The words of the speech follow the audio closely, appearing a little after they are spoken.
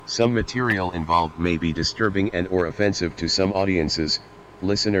Some material involved may be disturbing and or offensive to some audiences.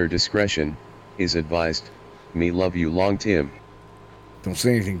 Listener discretion is advised. Me love you long, Tim. Don't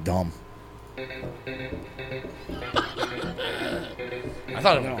say anything dumb. I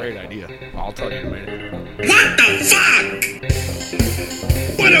thought it was a great idea. I'll tell you in a minute. What the fuck?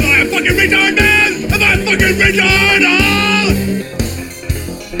 What am I, a fucking retard, man? Am I a fucking retard?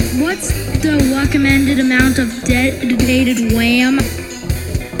 What's the recommended amount of detonated wham?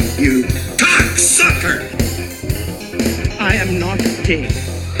 You cocksucker! I am not gay.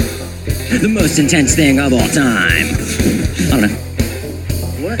 The most intense thing of all time. Oh no.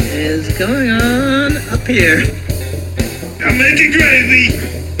 What is going on up here? I'm making gravy.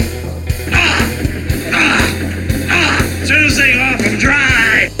 Turn this thing off, I'm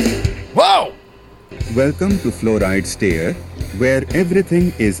dry. Whoa! Welcome to Fluoride Stare, where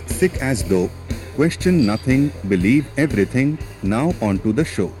everything is sick as dope. Question nothing, believe everything. Now on to the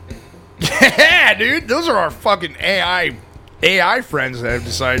show. Yeah, dude. Those are our fucking AI friends that have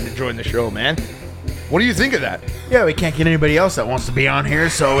decided to join the show, man. What do you think of that? Yeah, we can't get anybody else that wants to be on here,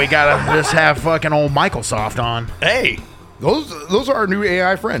 so we gotta just have fucking old Microsoft on. Hey, those are our new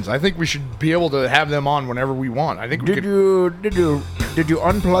AI friends. I think we should be able to have them on whenever we want. I think we Did you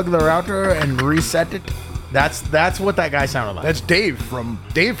unplug the router and reset it? That's what that guy sounded like. That's Dave from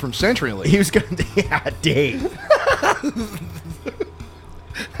CenturyLink. He was gonna, yeah, Dave.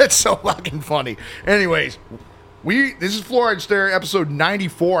 That's so fucking funny. Anyways, this is Fluoride Stare, episode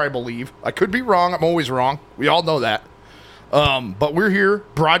 94, I believe. I could be wrong. I'm always wrong. We all know that. But we're here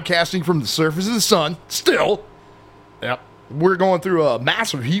broadcasting from the surface of the sun. Still. Yep. We're going through a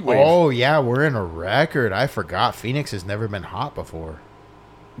massive heat wave. Oh, yeah, we're in a record. I forgot. Phoenix has never been hot before.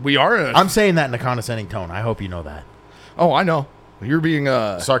 We are in I'm saying that in a condescending tone. I hope you know that. Oh, I know. You're being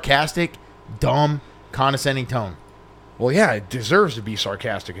sarcastic, dumb, condescending tone. Well, yeah, it deserves to be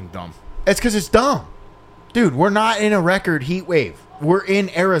sarcastic and dumb. It's because it's dumb. Dude, we're not in a record heat wave. We're in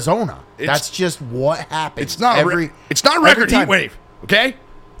Arizona. That's just what happens. It's not it's not a record heat wave, okay?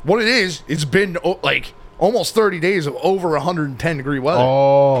 What it is, it's been like almost 30 days of over 110 degree weather.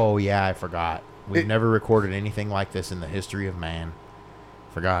 Oh, yeah, I forgot. We've never recorded anything like this in the history of man.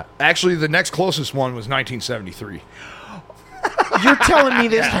 Forgot. Actually, the next closest one was 1973. You're telling me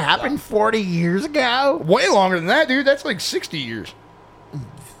this happened 40 years ago? Way longer than that, dude. That's like 60 years.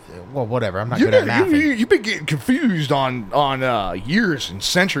 Well, whatever. I'm not good at math. You've been getting confused on years and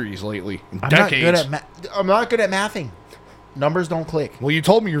centuries lately, and decades. I'm not good at mathing. Numbers don't click. Well, you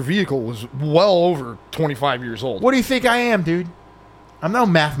told me your vehicle was well over 25 years old. What do you think I am, dude? I'm no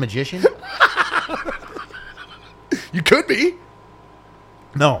math magician. You could be.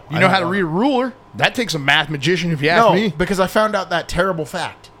 No. You know how to read a ruler. That takes a math magician, if you ask me. No, because I found out that terrible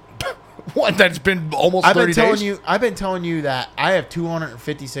fact. What? That's been almost 30 days? I've been telling you that I have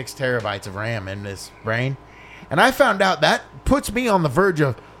 256 terabytes of RAM in this brain. And I found out that puts me on the verge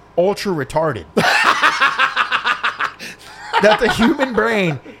of ultra retarded. That the human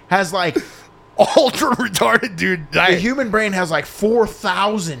brain has like... Ultra retarded, dude. The human brain has like 4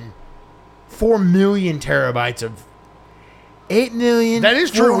 million terabytes of... 8 million. That is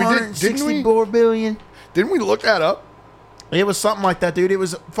true. We didn't we? 4 billion. Didn't we look that up? It was something like that, dude. It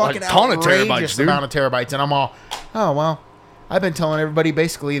was fucking outrageous amount of terabytes, and I'm all, oh well. I've been telling everybody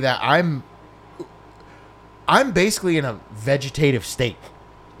basically that I'm basically in a vegetative state,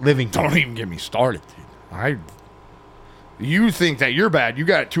 living. Don't even get me started, dude. You think that you're bad? You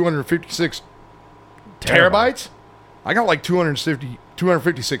got 256 terabytes? I got like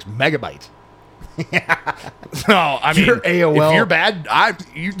 256 megabytes. Yeah. So, I mean, your AOL, if you're bad,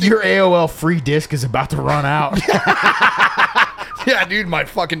 your AOL free disk is about to run out. Yeah, dude, my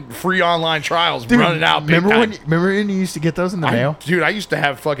fucking free online trials running out. Remember when you used to get those in the mail? Dude, I used to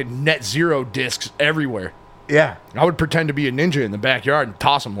have fucking net zero discs everywhere. Yeah. I would pretend to be a ninja in the backyard and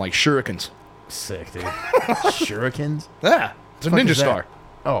toss them like shurikens. Sick, dude. Shurikens? Yeah. It's a ninja star.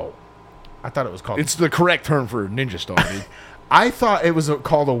 Oh. I thought it was called... It's the correct term for a ninja star, dude. I thought it was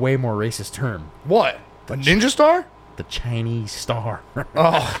called a way more racist term. What? The ninja star? The Chinese star.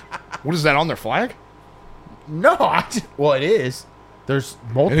 Oh. What is that, on their flag? No. Well, it is. There's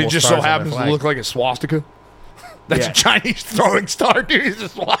multiple. And it just so happens to look like a swastika? That's a Chinese throwing star, dude. It's a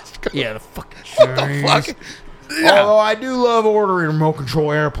swastika. Yeah, the fucking What the fuck? Yeah. Although I do love ordering remote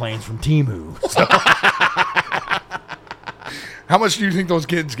control airplanes from Temu. So. How much do you think those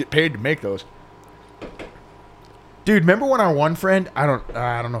kids get paid to make those? Dude, remember when our one friend, I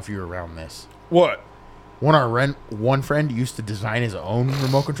don't know if you were around this. What? When our one friend used to design his own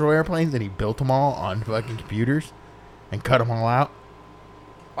remote control airplanes and he built them all on fucking computers and cut them all out.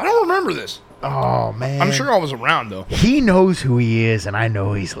 I don't remember this. Oh, man. I'm sure I was around, though. He knows who he is, and I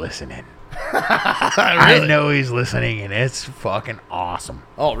know he's listening. I know he's listening, and it's fucking awesome.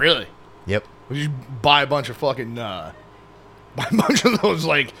 Oh, really? Yep. Would you buy a bunch of fucking, buy a bunch of those,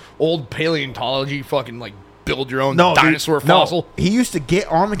 like, old paleontology fucking, like, build your own dinosaur fossil? No. He used to get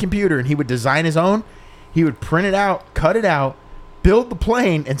on the computer, and he would design his own. He would print it out, cut it out, build the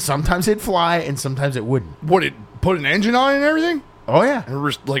plane, and sometimes it'd fly, and sometimes it wouldn't. Would it put an engine on it and everything? Oh, yeah.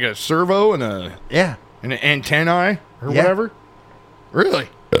 Or like a servo and an antennae or whatever? Really?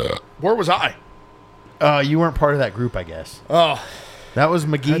 Where was I? You weren't part of that group, I guess. Oh. That was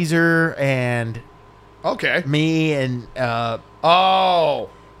McGeezer and okay. Me and and I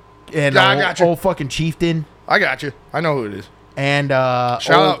got you. Old fucking chieftain. I got you. I know who it is. And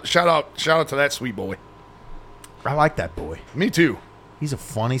shout out to that sweet boy. I like that boy. Me too. He's a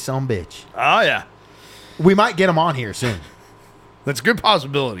funny son of a bitch. Oh yeah. We might get him on here soon. That's a good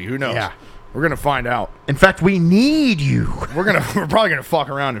possibility. Who knows? Yeah. We're gonna find out. In fact, we need you. We're probably gonna fuck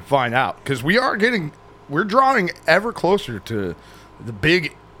around and find out because we're drawing ever closer to the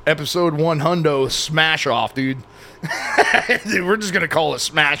big episode 100 smash off, dude. We're just gonna call it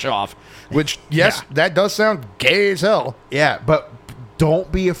smash off, which that does sound gay as hell. Yeah, but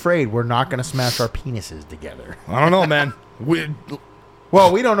don't be afraid. We're not gonna smash our penises together. I don't know, man. We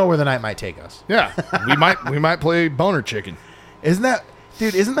don't know where the night might take us. Yeah, we might play boner chicken. Isn't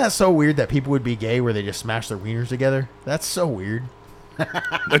that so weird that people would be gay where they just smash their wieners together? That's so weird.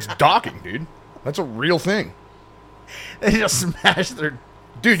 That's docking, dude. That's a real thing. They just smash their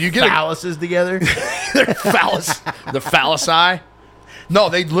you get phalluses together. Their phallus, the phallusi. No,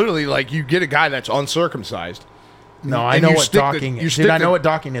 they literally you get a guy that's uncircumcised. No, I know what docking is. Dude, I know what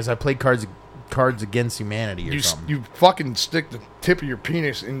docking is. I played Cards Against Humanity or something. You fucking stick the tip of your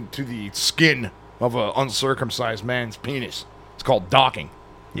penis into the skin of an uncircumcised man's penis. It's called docking.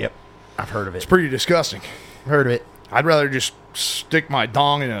 Yep. I've heard of it. It's pretty disgusting. Heard of it. I'd rather just stick my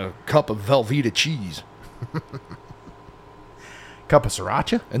dong in a cup of Velveeta cheese. Cup of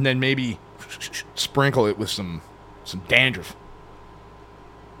sriracha? And then maybe sprinkle it with some dandruff.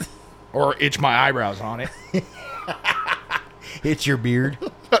 Or itch my eyebrows on it. Itch your beard?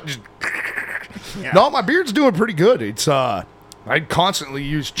 No, my beard's doing pretty good. It's I constantly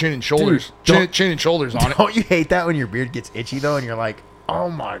use chin and shoulders. Dude, chin and shoulders on it. Don't you hate that when your beard gets itchy though, and you're like, oh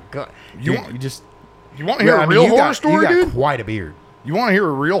my god? You want to hear a real horror story, dude? You got quite a beard. You want to hear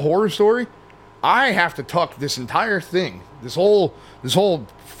a real horror story? I have to tuck this entire thing, this whole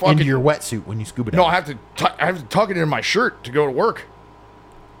fucking into your wetsuit when you scuba dive. No, I have to tuck it in my shirt to go to work.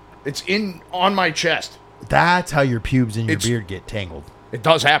 It's on my chest. That's how your pubes and your beard get tangled. It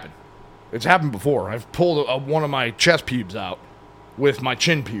does happen. It's happened before. I've pulled one of my chest pubes out with my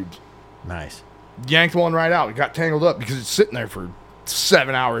chin pubes. Nice. Yanked one right out. It got tangled up because it's sitting there for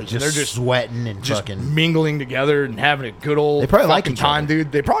 7 hours. And they're just sweating and just fucking mingling together and having a good old they probably like each time, other.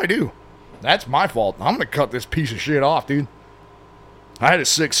 dude. They probably do. That's my fault. I'm gonna cut this piece of shit off, dude. I had a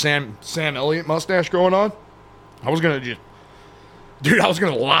sick Sam Elliott mustache going on. I was gonna lop it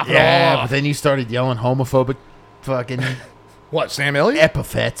all off. Yeah, but then you started yelling homophobic fucking what, Sam Elliott?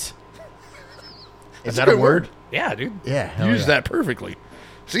 Epithets. Is that a word? Yeah, dude. Yeah, use that perfectly.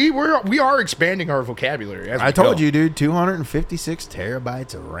 See, we are expanding our vocabulary. As I told you, dude. 256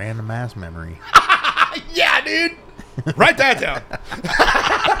 terabytes of random ass memory. Yeah, dude. Write that down.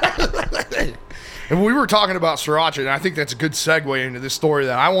 And we were talking about sriracha, and I think that's a good segue into this story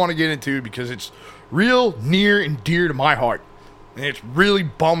that I want to get into because it's real near and dear to my heart. And it's really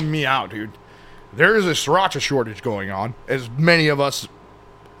bummed me out, dude. There is a sriracha shortage going on, as many of us...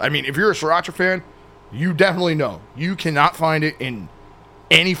 I mean, if you're a sriracha fan, you definitely know. You cannot find it in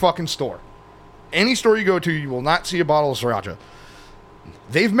any fucking store. Any store you go to, you will not see a bottle of sriracha.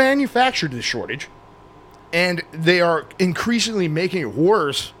 They've manufactured this shortage, and they are increasingly making it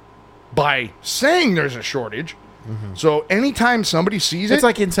worse by saying there's a shortage. Mm-hmm. So anytime somebody sees it... It's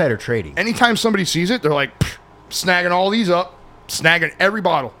like insider trading. Anytime somebody sees it, they're like, snagging all these up, snagging every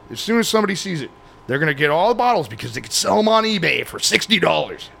bottle. As soon as somebody sees it, they're going to get all the bottles because they could sell them on eBay for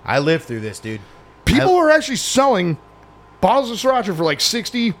 $60. I lived through this, dude. People are actually selling bottles of sriracha for like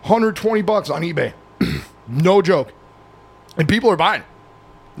 $60, $120 on eBay. No joke. And people are buying it.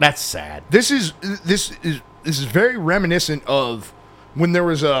 That's sad. This is very reminiscent of when there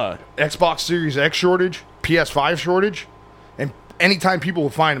was a Xbox Series X shortage, PS5 shortage, and anytime people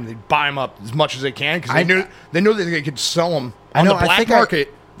would find them, they'd buy them up as much as they can because they knew that they could sell them on the black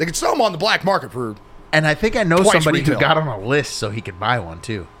market. They could sell them on the black market for. And I think I know somebody retail. who got on a list so he could buy one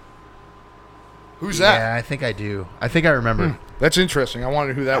too. Who's that? Yeah, I think I do. I think I remember. That's interesting. I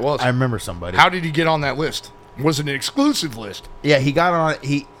wondered who that was. I remember somebody. How did he get on that list? Was it an exclusive list? Yeah,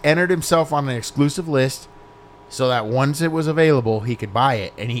 he entered himself on an exclusive list so that once it was available, he could buy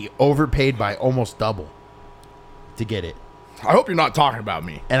it, and he overpaid by almost double to get it. I hope you're not talking about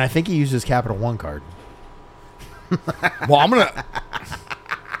me. And I think he used his Capital One card. Well, I'm going to...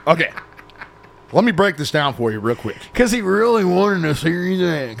 Okay. Let me break this down for you real quick. Because he really wanted a Series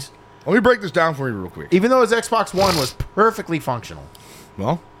X. Let me break this down for you real quick. Even though his Xbox One was perfectly functional.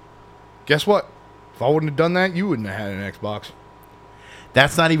 Well, guess what? If I wouldn't have done that, you wouldn't have had an Xbox.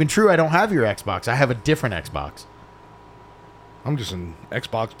 That's not even true. I don't have your Xbox. I have a different Xbox. I'm just an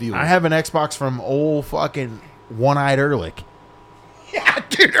Xbox dealer. I have an Xbox from old fucking One-Eyed Ehrlich. Yeah,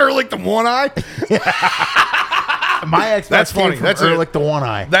 dude, Ehrlich the One-Eye? My Xbox That's funny. Came from Ehrlich the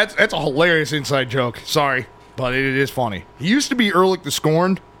One-Eye. That's a hilarious inside joke. Sorry, but it is funny. He used to be Ehrlich the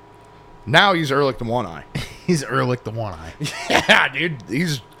Scorned. Now he's Ehrlich the One-Eye. He's Ehrlich the One-Eye. Yeah, dude.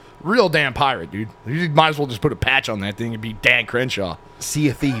 He's real damn pirate, dude. You might as well just put a patch on that thing and be Dan Crenshaw. Sea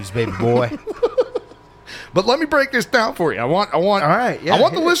of Thieves, baby boy. But let me break this down for you. I want All right, yeah, I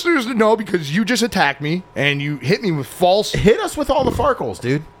want the hit it. listeners to know, because you just attacked me and you hit me with false. Hit us with all the Farkles,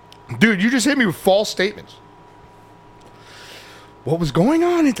 dude. Dude, you just hit me with false statements. What was going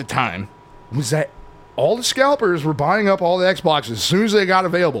on at the time was that all the scalpers were buying up all the Xboxes as soon as they got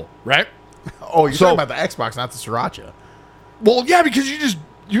available, right? Oh, you're talking about the Xbox, not the Sriracha. Well, yeah, because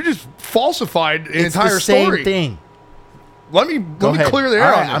you just falsified an It's entire the same story. thing. Let me clear the air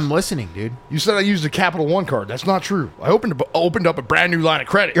All on right, this. I'm listening, dude. You said I used a Capital One card. That's not true. I opened up a brand new line of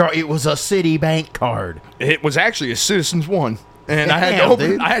credit. It was a Citibank card. It was actually a Citizens One, and I Damn,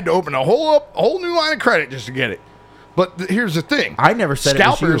 had to open a whole new line of credit just to get it. But here's the thing. I never said it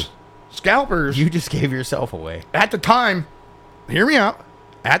was you. Scalpers. You just gave yourself away. At the time, hear me out.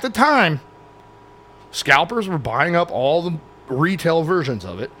 At the time, scalpers were buying up all the retail versions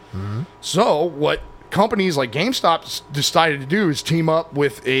of it. Mm-hmm. So what companies like GameStop decided to do is team up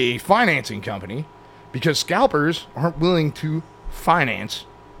with a financing company, because scalpers aren't willing to finance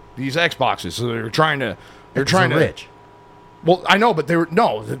these Xboxes. So they're trying to rich. Well, I know, but they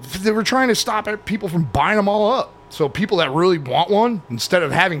were trying to stop people from buying them all up. So people that really want one, instead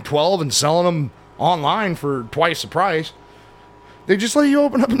of having 12 and selling them online for twice the price, they just let you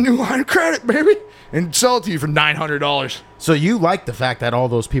open up a new line of credit, baby, and sell it to you for $900. So you like the fact that all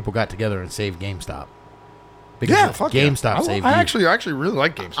those people got together and saved GameStop? Because Yeah, fuck yeah. GameStop saved you. I actually really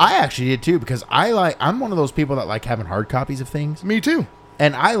like GameStop. I actually did too, because I'm one of those people that like having hard copies of things, Me too.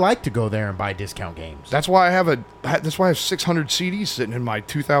 and I like to go there and buy discount games. That's why I have 600 CDs sitting in my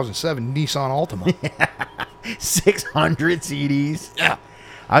 2007 Nissan Altima. 600 CDs. Yeah.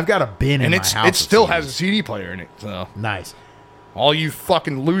 I've got a bin in And my house. it still of has a CDs. CD player in it. So Nice. all you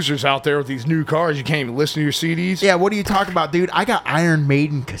fucking losers out there with these new cars, you can't even listen to your CDs. Yeah, what are you talking about, dude? I got Iron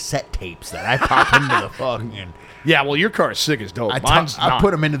Maiden cassette tapes that I pop into the fucking. Yeah, well, your car is sick as dope. I Mine's not.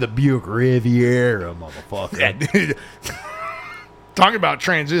 put them into the Buick Riviera, motherfucker. Yeah, dude. Talking about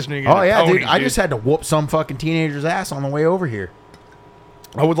transitioning. Oh into yeah, ponies, dude! I just had to whoop some fucking teenager's ass on the way over here.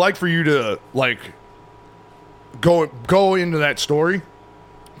 I would like for you to like go into that story,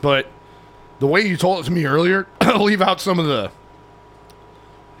 but the way you told it to me earlier, leave out some of the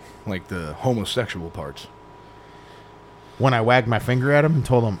homosexual parts. When I wagged my finger at him and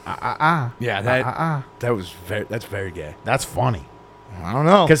told him, Yeah, that's very gay. That's funny. I don't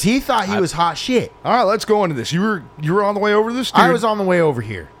know. Because he thought he was hot shit. All right, let's go into this. You were on the way over to this dude. I was on the way over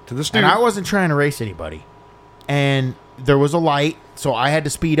here. To this dude. And I wasn't trying to race anybody. And there was a light, so I had to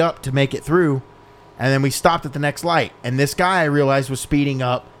speed up to make it through. And then we stopped at the next light. And this guy, I realized, was speeding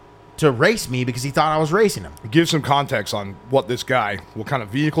up to race me because he thought I was racing him. Give some context on what kind of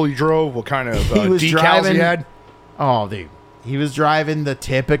vehicle he drove, what kind of He was decals driving- he had. Oh, dude. He was driving the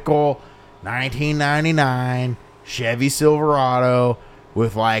typical 1999 Chevy Silverado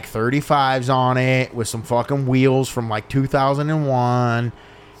with like 35s on it, with some fucking wheels from like 2001.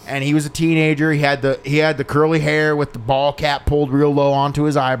 And he was a teenager. He had the curly hair with the ball cap pulled real low onto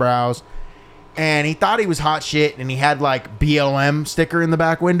his eyebrows. And he thought he was hot shit, and he had like BLM sticker in the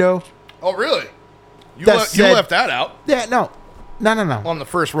back window. Oh, really? You That left said- that out Yeah, no. on the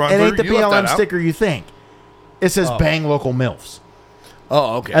first run. It ain't the You left that BLM out. sticker you think. It says bang local MILFs.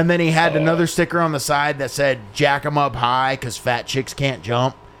 Oh, okay. And then he had another sticker on the side that said "Jack 'em up high because fat chicks can't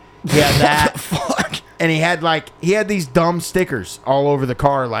jump." He had that. Fuck. And he had these dumb stickers all over the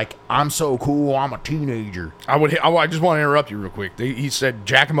car, like "I'm so cool, I'm a teenager." I just want to interrupt you real quick. He said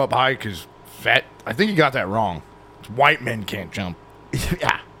jack him up high because fat. I think he got that wrong. White men can't jump.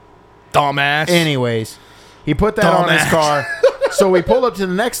 Yeah. Dumbass. Anyways, he put that on his Dumbass. car. So we pulled up to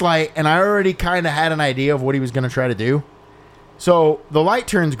the next light, and I already kind of had an idea of what he was going to try to do. So the light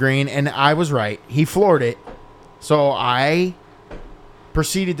turns green, and I was right. He floored it, So I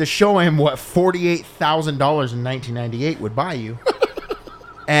proceeded to show him what $48,000 in 1998 would buy you.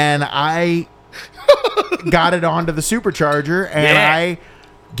 And I got it onto the supercharger, and I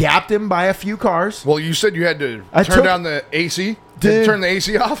gapped him by a few cars. Well, you said you had to I turn took- down the AC? Dude. Turn the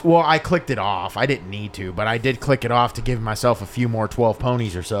AC off? Well, I clicked it off. I didn't need to, but I did click it off to give myself a few more 12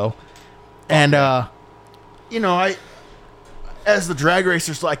 ponies or so. And, you know, as the drag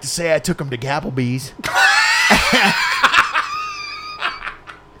racers like to say, I took him to Gapplebee's.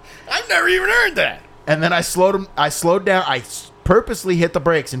 I've never even heard that. And then I slowed down. I purposely hit the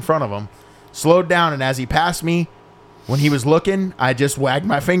brakes in front of him, slowed down, and as he passed me, when he was looking, I just wagged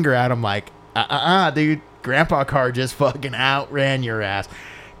my finger at him like, dude, grandpa car just fucking outran your ass.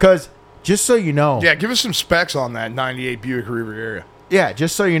 Because, just so you know. Yeah, give us some specs on that 98 Buick Riviera. Yeah,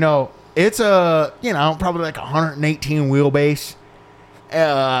 just so you know, it's probably like 118 wheelbase.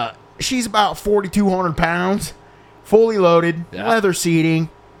 She's about 4,200 pounds, fully loaded, leather seating.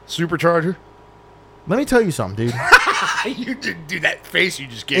 Supercharger? Let me tell you something, dude. You did do that face you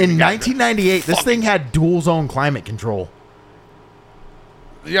just gave In me. 1998, this thing had dual zone climate control.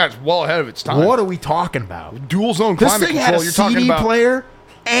 Yeah, it's well ahead of its time. What are we talking about? Dual zone This climate thing control. had a You're talking CD about player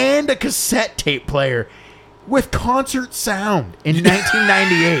and a cassette tape player with concert sound in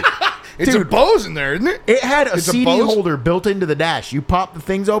 1998. It's Dude, a Bose in there, isn't it? It had a It's a CD Bose? holder built into the dash. You pop the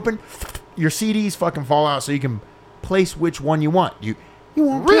things open, your CDs fucking fall out, so you can place which one you want. You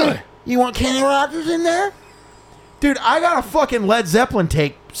want Really? You want Kenny Rogers in there? Dude, I got a fucking Led Zeppelin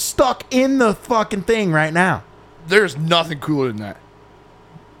tape stuck in the fucking thing right now. There's nothing cooler than that.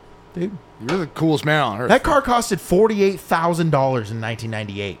 Dude, You're the coolest man on earth. that car costed $48,000 in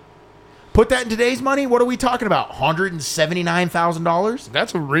 1998. Put that in today's money, what are we talking about? $179,000?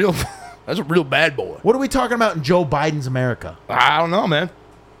 That's a real bad boy. What are we talking about in Joe Biden's America? I don't know, man.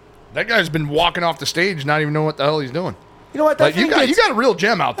 That guy's been walking off the stage, not even knowing what the hell he's doing. You know what? Like, you got a real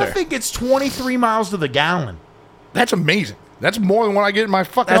gem out I there. think it's 23 miles to the gallon. That's amazing. That's more than what I get in my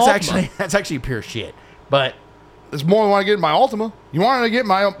fucking That's Altima. actually pure shit. But That's more than what I get in my Altima. You want to get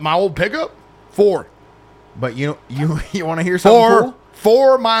my old pickup? 4. you want to hear something cool?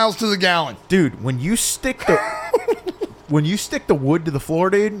 4 miles to the gallon. Dude, when you stick the wood to the floor,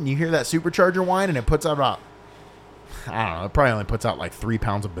 dude, and you hear that supercharger whine and it puts out about, I don't know, it probably only puts out like 3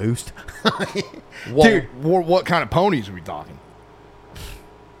 pounds of boost. Well, Dude. what kind of ponies are we talking?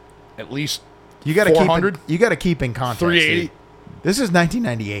 At least You got to 400? keep in context. 380? Dude. This is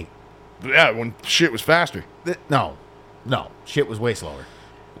 1998. Yeah, when shit was faster. No, shit was way slower.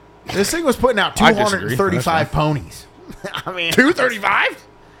 This thing was putting out I disagree. 235 ponies. I mean, 235?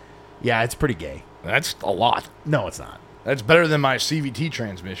 yeah, it's pretty gay. That's a lot. No, it's not. That's better than my CVT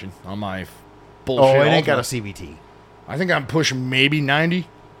transmission on my Oh, bullshit. it ain't got a Altima. CVT. I think I'm pushing maybe 90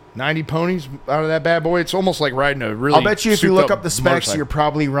 ponies out of that bad boy. It's almost like riding a really I'll bet you if you souped look up the specs, motorcycle. you're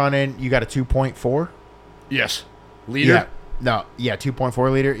probably running, you got a 2.4? Yes. Liter? Yeah. No, yeah,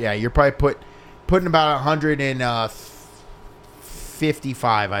 2.4 liter. Yeah, you're probably putting about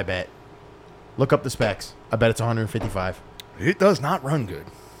 155, I bet. Look up the specs. I bet it's 155. It does not run good.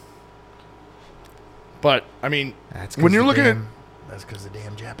 But, I mean, That's when you're looking that's because the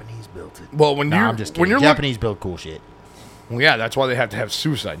damn Japanese built it. well, when No, you're I'm just when kidding. you're Japanese build cool shit. well, yeah, that's why they have to have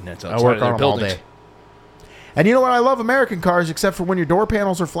suicide nets outside I work of their on them all buildings. day. And you know what? I love American cars, except for when your door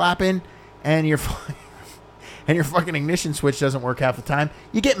panels are flapping and your fucking ignition switch doesn't work half the time.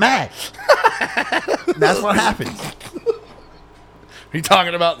 You get mad. That's what happens. Are you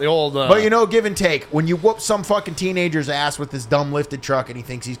talking about the old? But you know, give and take. When you whoop some fucking teenager's ass with this dumb lifted truck and he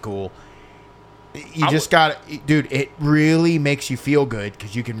thinks he's cool, you just got to, dude, it really makes you feel good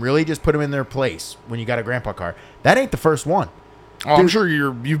because you can really just put him in their place when you got a grandpa car. That ain't the first one. Oh, I'm sure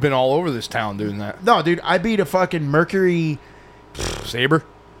you've been all over this town doing that. No, dude, I beat a fucking Mercury. Saber?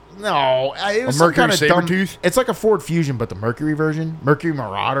 No, it was A some Mercury kind of dumb. Sabertooth? It's like a Ford Fusion, but the Mercury version, Mercury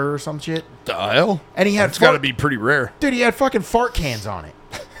Marauder or some shit. The hell? And he had It's got to be pretty rare. dude, he had fucking fart cans on it.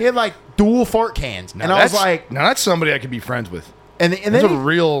 He had like dual fart cans, and I was like, now that's somebody I could be friends with. and That's then a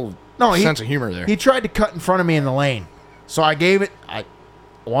real sense of humor there. He tried to cut in front of me in the lane, so I gave it.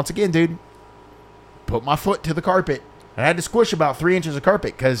 Once again, dude, put my foot to the carpet. I had to squish about 3 inches of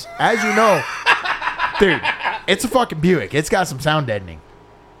carpet because, as you know, dude, it's a fucking Buick. It's got some sound deadening.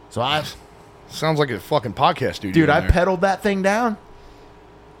 So Sounds like a fucking podcast studio. dude, in I there. pedaled that thing down,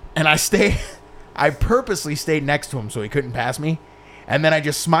 and I purposely stayed next to him so he couldn't pass me, and then I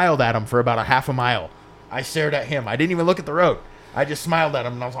just smiled at him for about a half a mile. I stared at him. I didn't even look at the road. I just smiled at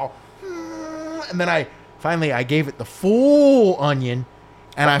him, and I was all, and then I gave it the full onion,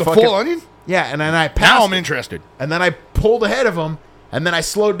 and The full onion? Yeah, and then I passed. Now I'm interested. And then I pulled ahead of him, And then I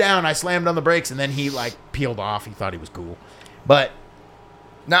slowed down. I slammed on the brakes, and then he like peeled off. He thought he was cool. But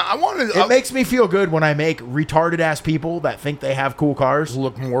now I wanted. It makes me feel good when I make retarded ass people that think they have cool cars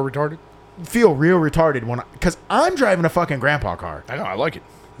look more retarded. Feel real retarded because I'm driving a fucking grandpa car. I know. I like it.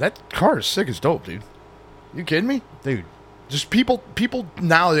 That car is sick as dope, dude. You kidding me, dude? Just people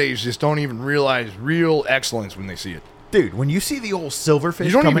nowadays just don't even realize real excellence when they see it. Dude, when you see the old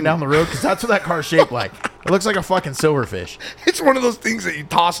silverfish coming down the road, because that's what that car's shaped like. It looks like a fucking silverfish. It's one of those things that you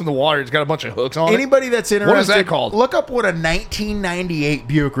toss in the water. It's got a bunch of hooks on Anybody that's interested, what is that called? Look up what a 1998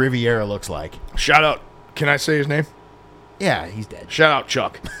 Buick Riviera looks like. Shout out. Can I say his name? Yeah, he's dead. Shout out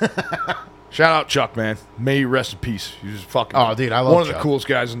Chuck. Shout out Chuck, man. May he rest in peace. He was fucking. Oh, dude, I love one of Chuck. the coolest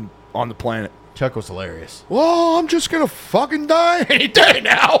guys on the planet. Chuck was hilarious. Well, I'm just gonna fucking die any day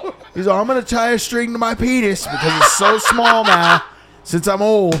now. He's like, I'm gonna tie a string to my penis because it's so small now. Since I'm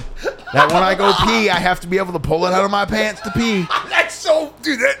old, that when I go pee, I have to be able to pull it out of my pants to pee. That's so,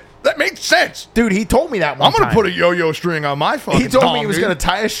 dude. That makes sense, dude. He told me that one time. I'm gonna put a yo-yo string on my fucking. He told dong, me he was dude. gonna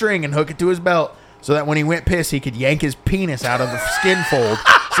tie a string and hook it to his belt so that when he went piss, he could yank his penis out of the skin fold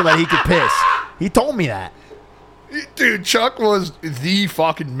so that he could piss. He told me that. Dude, Chuck was the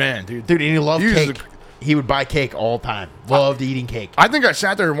fucking man, dude. Dude, and he loved cake. He would buy cake all the time. Loved eating cake. I think I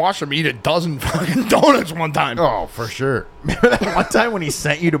sat there and watched him eat a dozen fucking donuts one time. Oh, for sure. Remember that one time when he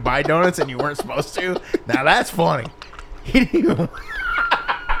sent you to buy donuts and you weren't supposed to? Now that's funny. He didn't even...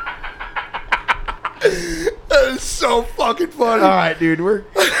 That is so fucking funny. All right, dude. We're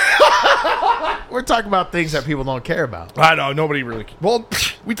talking about things that people don't care about. I know. Nobody really... Well,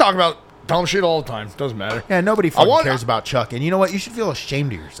 we talk about dumb shit all the time. Doesn't matter. Yeah, nobody fucking cares about Chuck. And you know what? You should feel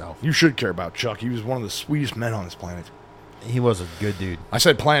ashamed of yourself. You should care about Chuck. He was one of the sweetest men on this planet. He was a good dude. I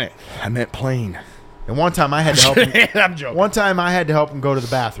said planet. I meant plane. And one time I had to help him. I'm joking. One time I had to help him go to the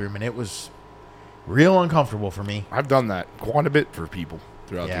bathroom, and it was real uncomfortable for me. I've done that quite a bit for people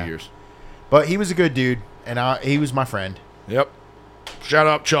throughout the years. But he was a good dude, and he was my friend. Yep. Shout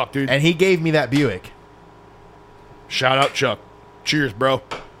out Chuck, dude. And he gave me that Buick. Shout out Chuck. Cheers, bro.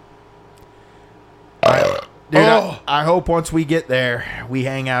 Dude, I hope once we get there, we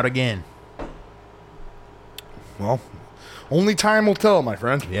hang out again. Well, only time will tell, my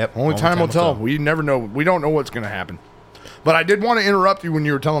friend. Yep. Only time will tell. We never know. We don't know what's going to happen. But I did want to interrupt you when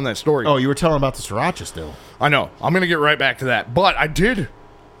you were telling that story. Oh, you were telling about the sriracha still. I know. I'm going to get right back to that. But I did,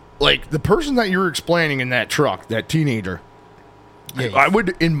 like, the person that you were explaining in that truck, that teenager, Yeah, I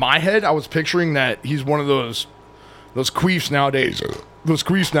would, in my head, I was picturing that he's one of those queefs nowadays. Those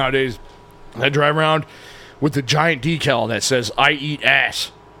queefs nowadays that drive around with the giant decal that says, I eat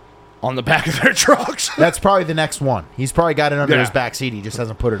ass on the back of their trucks. That's probably the next one. He's probably got it under Yeah. his back seat. He just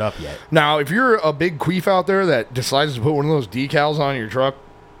hasn't put it up yet. Now, if you're a big queef out there that decides to put one of those decals on your truck,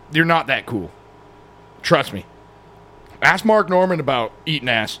 you're not that cool. Trust me. Ask Mark Norman about eating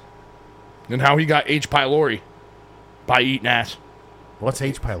ass and how he got H. pylori by eating ass. What's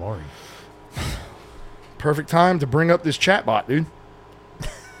H. pylori? Perfect time to bring up this chatbot, dude.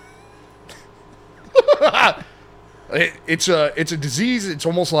 It's a disease. It's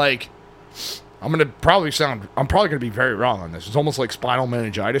almost like I'm probably gonna be very wrong on this. It's almost like spinal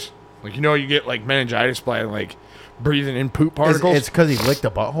meningitis. Like, you know, you get like meningitis by like breathing in poop particles. It's because he licked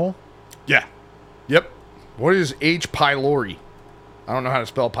a butthole? Yeah. Yep. What is H. pylori? I don't know how to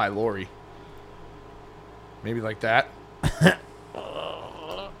spell pylori. Maybe like that.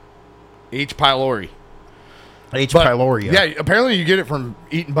 H. pylori. H. pylori. Yeah, apparently you get it from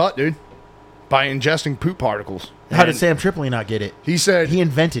eating butt, dude. By ingesting poop particles. How did Sam Tripoli not get it? He said... He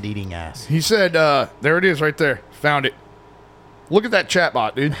invented eating ass. He said, there it is right there. Found it. Look at that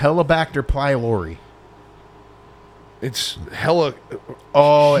chatbot, dude. Helicobacter pylori. It's hella...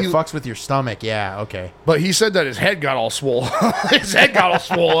 Oh, it fucks with your stomach. Yeah, okay. But he said that his head got all swole. His head got all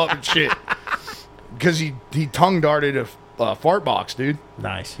swole up and shit. Because he tongue darted a fart box, dude.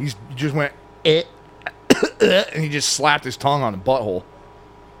 Nice. He just went... and he just slapped his tongue on the butthole.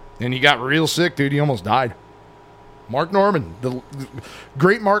 And he got real sick, dude. He almost died. Mark Norman, the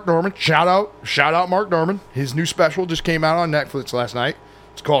great Mark Norman. Shout out Mark Norman. His new special just came out on Netflix last night.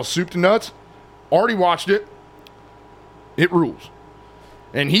 It's called Soup to Nuts. Already watched it. It rules.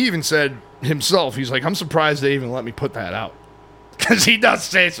 And he even said himself, he's like, I'm surprised they even let me put that out. Because he does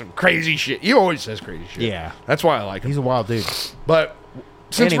say some crazy shit. He always says crazy shit. Yeah. That's why I like him. He's a wild dude. But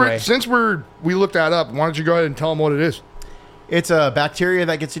since Anyway. we looked that up, why don't you go ahead and tell him what it is? It's a bacteria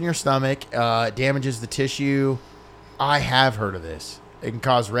that gets in your stomach, damages the tissue. I have heard of this. It can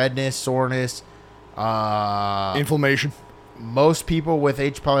cause redness, soreness, inflammation. Most people with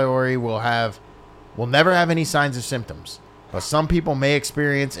H. pylori will never have any signs or symptoms, but some people may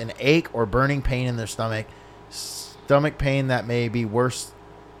experience an ache or burning pain in their stomach. stomach pain that may be worse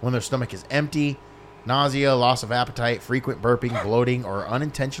when their stomach is empty, nausea, loss of appetite, frequent burping, bloating, or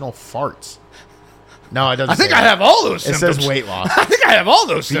unintentional farts. No, it doesn't. I think say I that. have all those It symptoms. says weight loss. I think I have all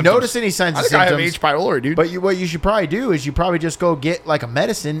those If you symptoms. notice any signs I of think I have symptoms, H. pylori, dude. but what you should probably do is you probably just go get like a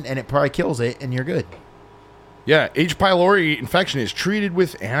medicine and it probably kills it and you're good. Yeah, H. pylori infection is treated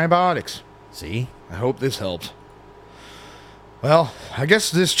with antibiotics. See? I hope this helps. Well, I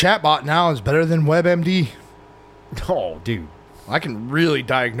guess this chatbot now is better than WebMD. Oh, dude. I can really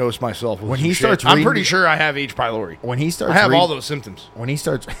diagnose myself with When some he shit. starts I'm reading- pretty sure I have H. pylori. When he starts I have all reading- those symptoms. When he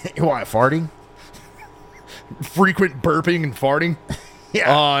starts what, farting? Frequent burping and farting.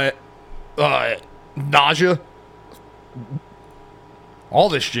 Yeah. Nausea. All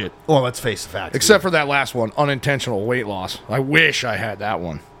this shit. Well, let's face the facts. Except for that last one, unintentional weight loss. I wish I had that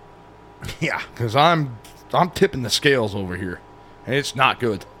one. Yeah. Because I'm tipping the scales over here. And it's not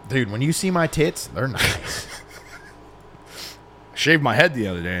good. Dude, when you see my tits, they're nice. I shaved my head the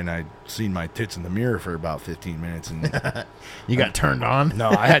other day and I seen my tits in the mirror for about 15 minutes and You got turned on? no,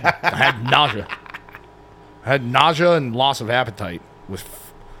 I had nausea. I had nausea and loss of appetite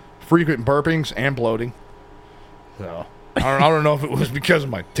with frequent burpings and bloating. So I don't know if it was because of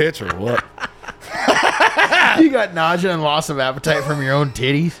my tits or what. You got nausea and loss of appetite from your own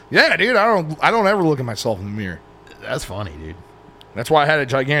titties? Yeah, dude, I don't ever look at myself in the mirror. That's funny, dude. That's why I had a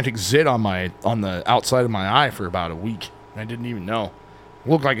gigantic zit on the outside of my eye for about a week. I didn't even know.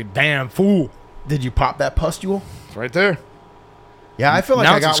 Looked like a damn fool. Did you pop that pustule? It's right there. Yeah, I feel like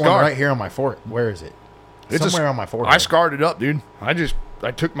Now I it's a got one scar. right here on my forehead. Where is it? It's Somewhere on my forehead. I scarred it up, dude. I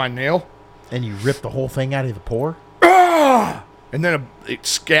took my nail And you ripped the whole thing out of the pore? and then it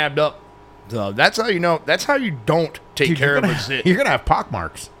scabbed up. So that's how you know. That's how you don't take Dude, care you're of gonna- a zit. You're going to have pock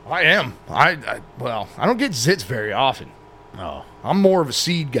marks. I am. I don't get zits very often. Oh. I'm more of a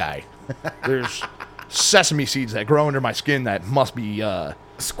seed guy. There's sesame seeds that grow under my skin that must be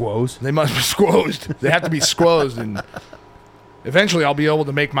Squoze? they must be squozed. They have to be squozed, and eventually I'll be able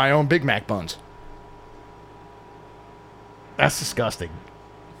to make my own Big Mac buns. That's disgusting.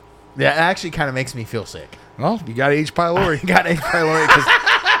 Yeah, it actually kind of makes me feel sick. Well, you got H. pylori. I got H. pylori because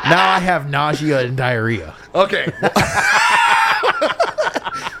now I have nausea and diarrhea. Okay.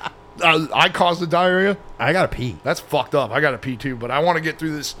 I caused the diarrhea. I got to pee. That's fucked up. I got to pee too, but I want to get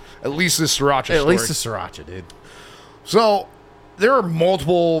through this. At least this sriracha At story. least the sriracha, dude. So there are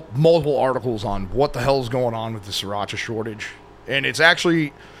multiple articles on what the hell is going on with the sriracha shortage, and it's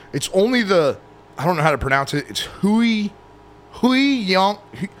only the, I don't know how to pronounce it. It's Hui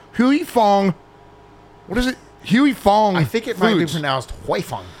Fong. What is it? Hui Fong. I think it might be Foods. pronounced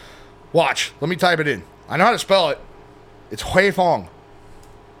Huifeng. Watch. Let me type it in. I know how to spell it. It's Hui Fong.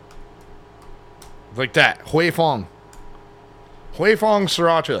 Like that. Hui Fong. Hui Fong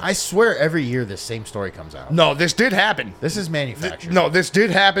sriracha. I swear every year this same story comes out. No, this did happen. This is manufactured. No, this did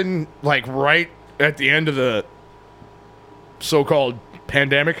happen like right at the end of the so-called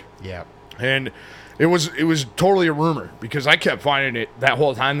pandemic, Yeah. and it was totally a rumor because I kept finding it that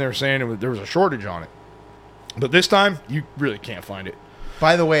whole time. They were saying there was a shortage on it, but this time you really can't find it.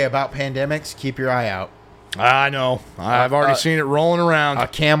 By the way, about pandemics, keep your eye out. I know. I've already seen it rolling around. A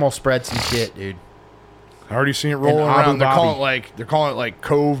camel spread some shit, dude. I already seen it rolling Abu around. They're Dhabi. calling it like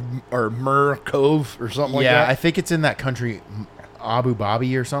Cove or Mur Cove or something like Yeah, I that. think it's in that country, Abu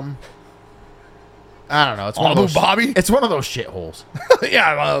Dhabi or something. I don't know. It's one Abu of those, Dhabi? It's one of those shitholes.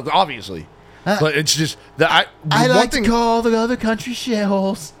 Yeah, well, obviously. But it's just that call the other country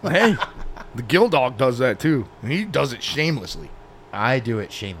shitholes. Hey, the Gill Dog does that too. And he does it shamelessly. I do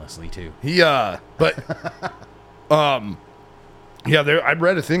it shamelessly too. Yeah, I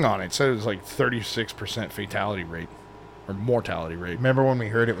read a thing on it. It said it was like 36% fatality rate or mortality rate. Remember when we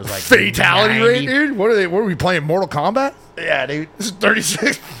heard it was like Fatality 90? rate, dude? What are we playing Mortal Kombat? Yeah, dude. This is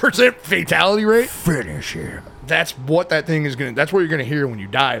 36% fatality rate. Finish him. That's what that thing is gonna. That's what you're gonna hear when you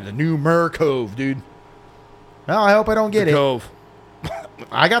die. The new Mur Cove, dude. Well, I hope I don't get The it. Cove.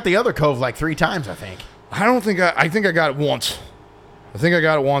 I got the other cove like 3 times, I think. I don't think I think I got it once.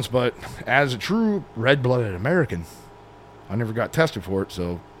 But as a true red-blooded American, I never got tested for it,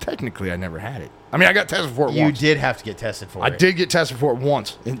 so technically I never had it. I mean, I got tested for it You once. did have to get tested for I it. did get tested for it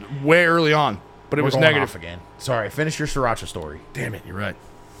once, way early on, but it We're was going negative. off again. Sorry, finish your sriracha story. Damn it, you're right.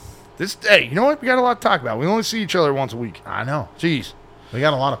 Hey, you know what? We got a lot to talk about. We only see each other once a week. I know. Jeez. We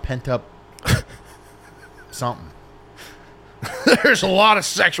got a lot of pent up something. There's a lot of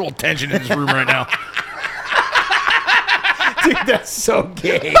sexual tension in this room right now. Dude, that's so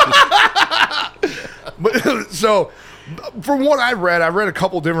gay. But, so, from what I've read a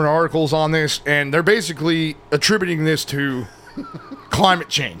couple different articles on this, and they're basically attributing this to climate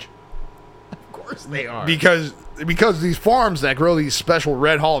change. Of course they are. Because because these farms that grow these special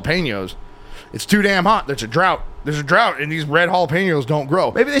red jalapenos, it's too damn hot. There's a drought. And these red jalapenos don't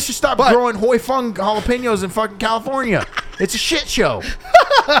grow. Maybe they should stop growing Hoi Fung jalapenos in fucking California. It's a shit show.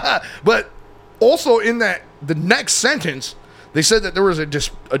 But also in the next sentence, they said that there was a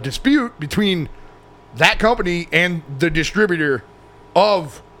dispute between that company and the distributor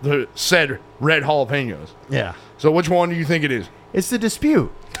of the said red jalapenos. Yeah. So which one do you think it is? It's the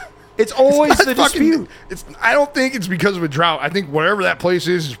dispute. It's always the dispute. I don't think it's because of a drought. I think wherever that place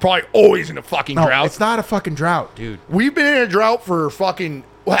is probably always in a fucking drought. It's not a fucking drought, dude. We've been in a drought for fucking...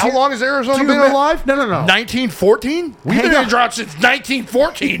 How long has Arizona been alive? No. 1914? We've been in a drought since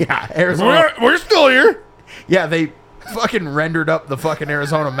 1914. Yeah, Arizona. We're still here. Yeah, they fucking rendered up the fucking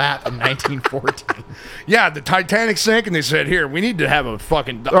Arizona map in 1914. Yeah, the Titanic sank, and they said, "Here, we need to have a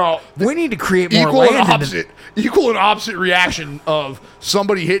fucking we need to create more equal land." Equal and opposite reaction of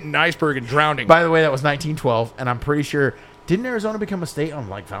somebody hitting an iceberg and drowning. By the way, that was 1912, and I'm pretty sure didn't Arizona become a state on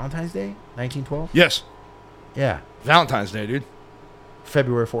like Valentine's Day, 1912? Yes. Yeah, Valentine's Day, dude.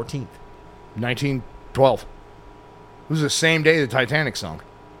 February 14th, 1912. It was the same day the Titanic sunk.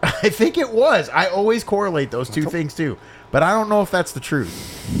 I think it was. I always correlate those two things too, but I don't know if that's the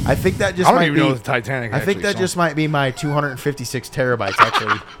truth. I think that just I don't might even be, know the Titanic. I think that just might be my 256 terabytes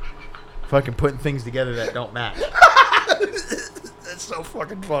actually fucking putting things together that don't match. That's so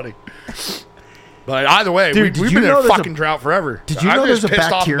fucking funny. But either way, Dude, we've been in a fucking drought forever. Did you know there's a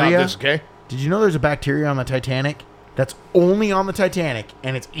pissed off bacteria? about this, okay? Did you know there's a bacteria on the Titanic that's only on the Titanic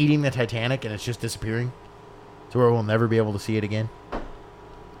and it's eating the Titanic and it's just disappearing, to where we'll never be able to see it again?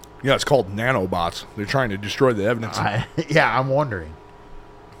 Yeah, it's called nanobots. They're trying to destroy the evidence. Yeah, I'm wondering.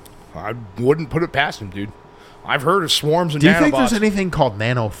 I wouldn't put it past them, dude. I've heard of swarms of nanobots. Do you think there's anything called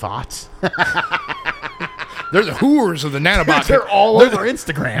Nano Thots? They're the hooers of the nanobots. They're all over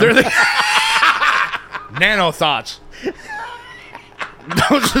Instagram. They're the Nano Thots.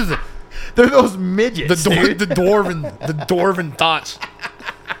 They're those midgets, the dwarven thoughts.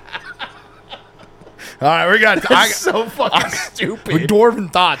 All right, we got. That's so fucking stupid. With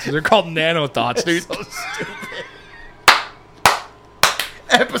dwarven thoughts. They're called Nano Thots, dude. So stupid.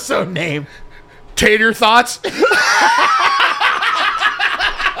 Episode name: Tater Thots. Man,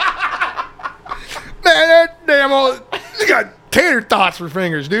 that damn old. You got tater tots for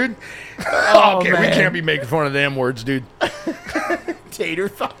fingers, dude. Oh, okay, man. we can't be making fun of them words, dude. Tater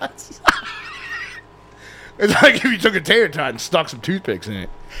Thots. It's like if you took a tater tot and stuck some toothpicks in it.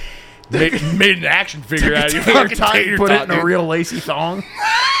 Made an action figure out of you. Fucking tater put tot, it in a real lacy thong.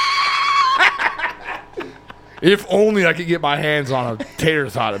 If only I could get my hands on a tater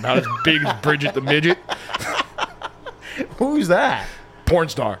tot about as big as Bridget the Midget. Who's that? Porn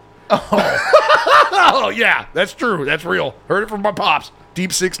star. Oh. Oh, yeah. That's true. That's real. Heard it from my pops.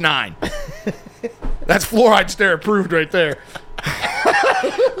 Deep 6'9". That's fluoride stare approved right there.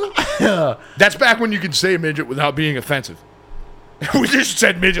 That's back when you could say midget without being offensive. We just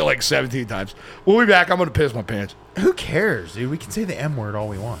said midget like 17 times. We'll be back. I'm going to piss my pants. Who cares, dude? We can say the M word all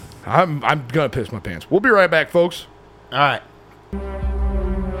we want. I'm going to piss my pants. We'll be right back, folks. All right.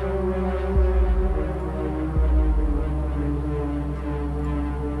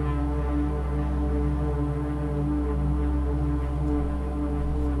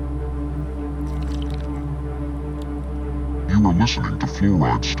 You are listening to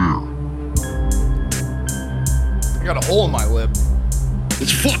Fluoride Stare. I got a hole in my lip.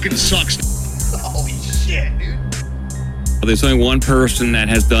 This fucking sucks. Holy shit, dude. Well, there's only one person that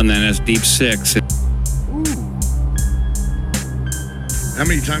has done that, and that's Deep Six. Ooh. How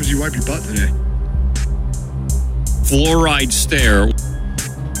many times do you wipe your butt today? Fluoride Stare.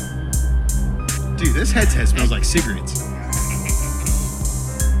 Dude, this headset smells like cigarettes.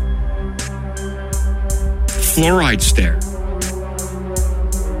 Fluoride Stare.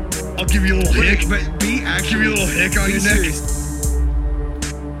 I'll give you a little hick. But be actually... Give you a little hick on your neck.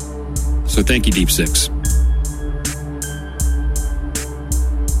 So thank you, Deep Six.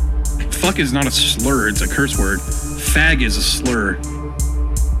 Fuck is not a slur, it's a curse word. Fag is a slur.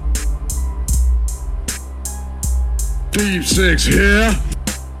 Deep 6, yeah?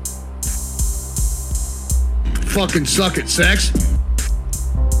 Fucking suck at sex.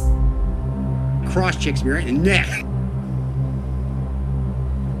 Cross chicks me right in the neck.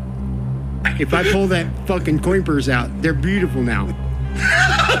 If I pull that fucking coin purse out, they're beautiful now.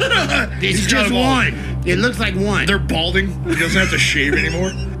 This is just one. It looks like one. They're balding. He doesn't have to shave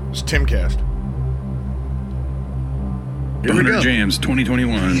anymore. It's Timcast. Here we go. Jams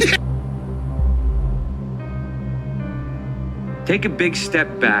 2021. Take a big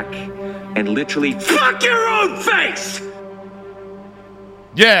step back and literally fuck your own face!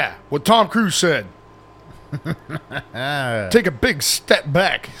 Yeah, what Tom Cruise said. Take a big step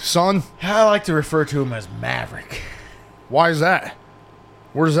back, son. I like to refer to him as Maverick. Why is that?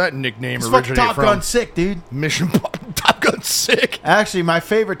 Where does that nickname It's fucking originate Top from? Gun sick, dude. Top Gun sick. Actually, my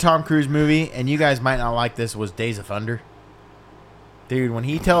favorite Tom Cruise movie, and you guys might not like this, was Days of Thunder. Dude, when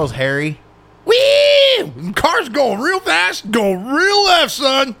he tells Harry, "Wee! Car's going real fast, going real left,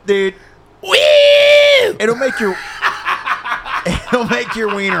 son." Dude, wee! It'll make your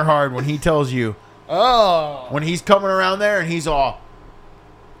wiener hard when he tells you. Oh. When he's coming around there and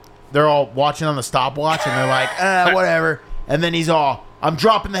they're all watching on the stopwatch and they're like, whatever. And then he's all, "I'm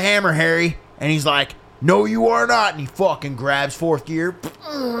dropping the hammer, Harry." And he's like, "No, you are not." And he fucking grabs fourth gear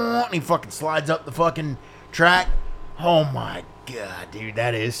and he fucking slides up the fucking track. Oh my God, dude,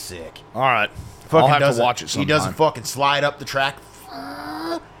 that is sick. All right. Fucking I'll have to watch it sometime. He doesn't fucking slide up the track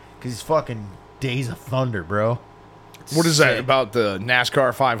because he's fucking Days of Thunder, bro. What is that about the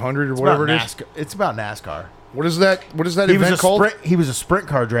NASCAR 500 or whatever it is? It's about NASCAR. What is that? What is that event called? He was a sprint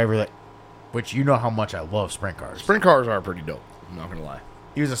car driver, which you know how much I love sprint cars. Sprint cars are pretty dope. I'm not gonna lie.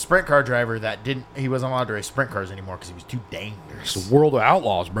 He was a sprint car driver he wasn't allowed to race sprint cars anymore because he was too dangerous. It's the world of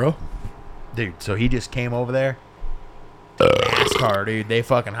outlaws, bro. Dude, so he just came over there to NASCAR, dude. They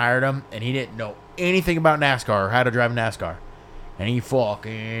fucking hired him, and he didn't know anything about NASCAR or how to drive NASCAR. And he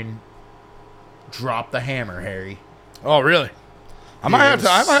fucking dropped the hammer, Harry. Oh, really? I might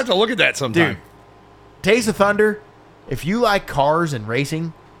have to look at that sometime. Dude, Days of Thunder, if you like cars and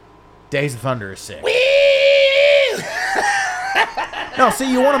racing, Days of Thunder is sick. No,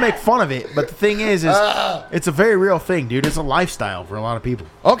 see, you want to make fun of it, but the thing is it's a very real thing, dude. It's a lifestyle for a lot of people.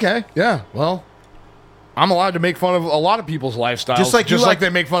 Okay, yeah, well, I'm allowed to make fun of a lot of people's lifestyles, just like they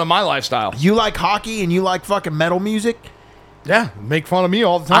make fun of my lifestyle. You like hockey and you like fucking metal music? Yeah, make fun of me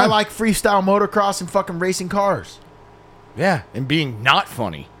all the time. I like freestyle motocross and fucking racing cars. Yeah, and being not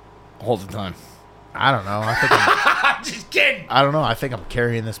funny all the time. I don't know. I think I'm just kidding. I don't know. I think I'm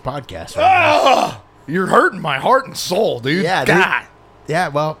carrying this podcast right now. You're hurting my heart and soul, dude. Yeah, God. dude. Yeah,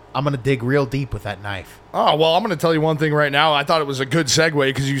 well, I'm going to dig real deep with that knife. Oh, well, I'm going to tell you one thing right now. I thought it was a good segue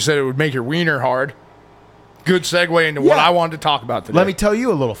because you said it would make your wiener hard. Good segue into what I wanted to talk about today. Let me tell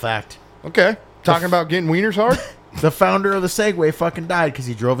you a little fact. Okay. Talking about getting wieners hard? The founder of the Segway fucking died because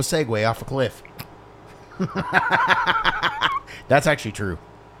he drove a Segway off a cliff. That's actually true.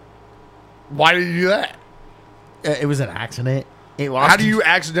 Why did you do that? It was an accident. How do you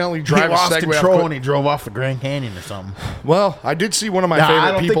accidentally drive a Segway off a cliff? He lost control and he drove off the Grand Canyon or something. Well, I did see one of my favorite people.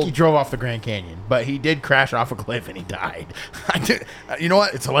 I don't think he drove off the Grand Canyon, but he did crash off a cliff and he died. I did. You know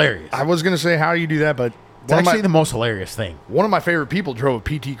what? It's hilarious. I was going to say, how do you do that? But it's actually the most hilarious thing. One of my favorite people drove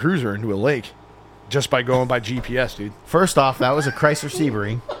a PT Cruiser into a lake just by going by GPS, dude. First off, that was a Chrysler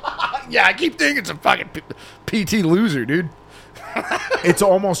Sebring. Yeah, I keep thinking it's a fucking PT loser, dude. It's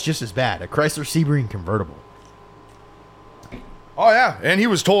almost just as bad. A Chrysler Sebring convertible. Oh, yeah. And he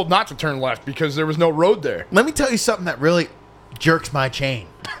was told not to turn left because there was no road there. Let me tell you something that really jerks my chain.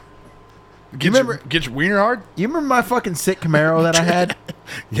 Get your wiener hard? You remember my fucking sick Camaro that I had?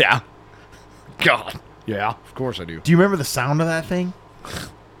 Yeah. God. Yeah, of course I do. Do you remember the sound of that thing?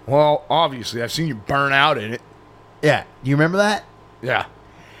 Well, obviously. I've seen you burn out in it. Yeah. Do you remember that? Yeah.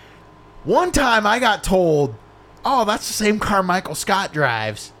 One time I got told, "Oh, that's the same car Michael Scott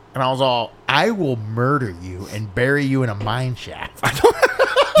drives." And I was all, "I will murder you and bury you in a mine shaft."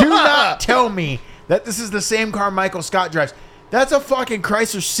 Do not tell me that this is the same car Michael Scott drives. That's a fucking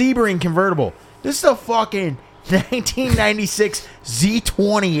Chrysler Sebring convertible. This is a fucking 1996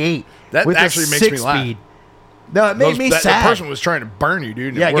 Z28. That with actually makes me laugh. No, it made me sad. That person was trying to burn you,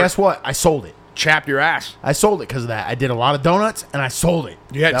 dude. Yeah, guess what? I sold it. Chapped your ass. I sold it because of that. I did a lot of donuts and I sold it.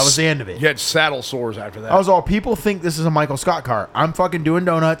 That was the end of it. You had saddle sores after that. I was all, people think this is a Michael Scott car. I'm fucking doing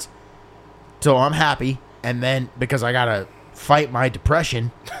donuts till I'm happy. And then, because I got to fight my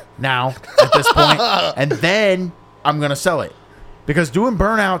depression now at this point, and then I'm going to sell it. Because doing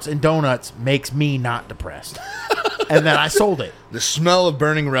burnouts and donuts makes me not depressed. And then I sold it. The smell of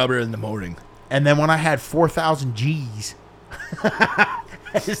burning rubber in the morning. And then when I had 4,000 G's...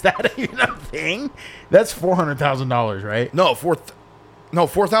 Is that even a thing? That's $400,000, right? No,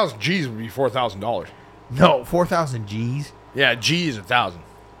 4,000 G's would be $4,000. No, 4,000 G's. Yeah, a G is 1,000.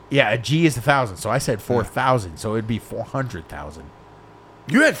 Yeah, a G is 1,000. So I said 4,000. So it'd be 400,000.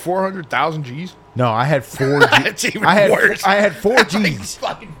 You had 400,000 G's? No, I had 4 G's. That's even worse. I had 4 G's.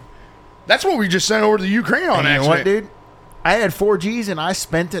 That's what we just sent over to the Ukraine on. You know what, dude? I had 4 G's and I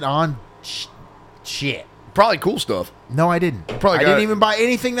spent it on shit. Probably cool stuff. No, I didn't. I didn't even buy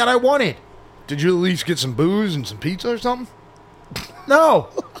anything that I wanted. Did you at least get some booze and some pizza or something? No.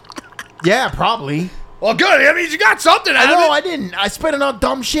 Yeah, probably. Well, good. That means you got something out of it. No, I didn't. I spent it on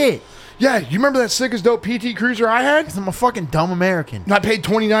dumb shit. Yeah, you remember that sick as dope PT Cruiser I had? Because I'm a fucking dumb American. And I paid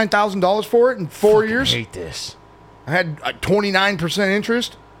 $29,000 for it in 4 years. I hate this. I had 29%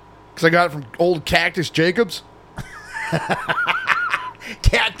 interest because I got it from old Cactus Jacobs.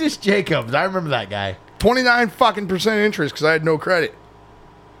 Cactus Jacobs. I remember that guy. 29% interest because I had no credit.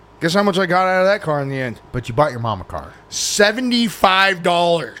 Guess how much I got out of that car in the end? But you bought your mom a car.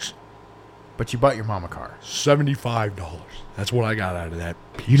 $75. But you bought your mom a car. $75. That's what I got out of that.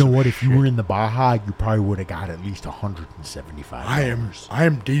 You know what? If you were in the Baja, you probably would have got at least $175. I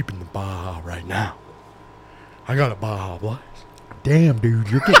am deep in the Baja right now. I got a Baja Blast. Damn, dude,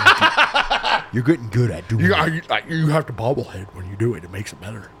 you're getting good at doing it. You have to bobblehead when you do it. It makes it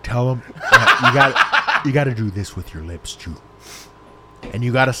better. Tell them you got to do this with your lips too, and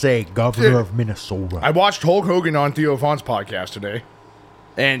you got to say Governor of Minnesota. I watched Hulk Hogan on Theo Von's podcast today,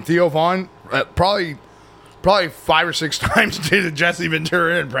 and Theo Von probably 5 or 6 times did a Jesse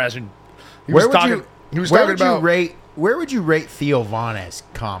Ventura impression. Where would you rate Theo Von as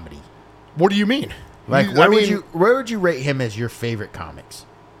comedy? What do you mean? Like, where would you rate him as your favorite comics?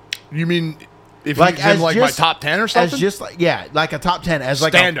 You mean if like he's in like my top 10 or something? As just like a top 10 as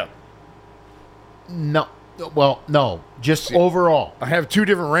like stand up. No, well, no, just overall. I have 2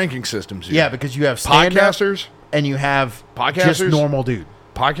 different ranking systems here. Yeah, because you have stand-up podcasters and you have just normal dude.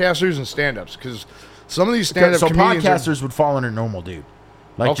 Podcasters and stand-ups, because some of these stand-up comedians podcasters would fall under normal dude,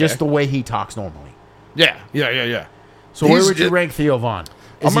 like just the way he talks normally. Yeah. So where would you rank Theo Von?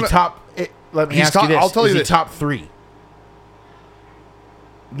 Is he top? Let me ask you this: I'll tell you is he this. top 3?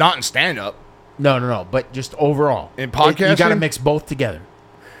 Not in stand-up. No, but just overall. In podcasting? You got to mix both together.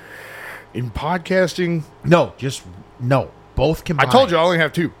 In podcasting? No. Both combined. I told you I only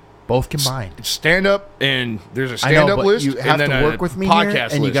have 2. Both combined. It's stand-up, and there's a stand-up list. You have and then to work with me podcast here,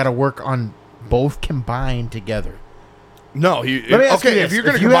 and list. you got to work on both combined together. No, Let me ask you this. if you're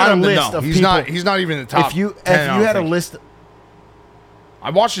going to If you had combine a them, list no, of he's people- not. He's not even in the top. If you 10, I don't had a think. list, I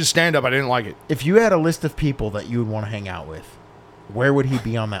watched his stand-up. I didn't like it. if you had a list of people that you would want to hang out with, where would he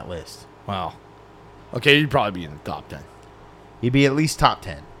be on that list? Wow. Okay, he'd probably be in the top 10. He'd be at least top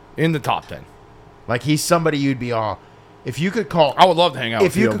 10. In the top 10. Like, he's somebody you'd be all. If you could call, I would love to hang out. If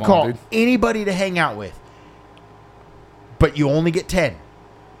with you Theo could Von, call dude. anybody to hang out with, but you only get 10,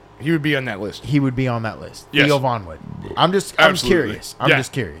 he would be on that list. he would be on that list. Yes. Theo Von would. I'm Absolutely. curious. I'm Yeah.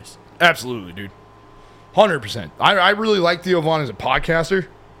 just curious. Absolutely, dude. 100%. I really like Theo Von as a podcaster.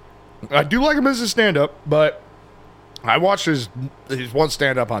 I do like him as a stand-up, but I watched his one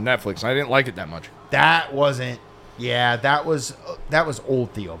stand-up on Netflix, and I didn't like it that much. That wasn't. Yeah, that was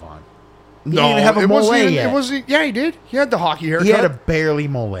old Theo Von. He No, didn't even have a it mole wasn't. yet. It wasn't. Yeah, he did. He had the hockey haircut. He had a barely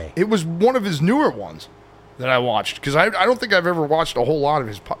mole. It was one of his newer ones that I watched, because I don't think I've ever watched a whole lot of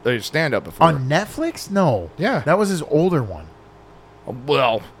his stand-up before. On Netflix? No. Yeah. That was his older one.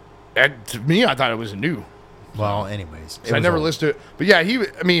 Well, to me, I thought it was new. Well, anyways. I never listened to it. But yeah, he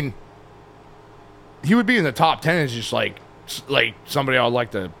would be in the top 10 as just like somebody I would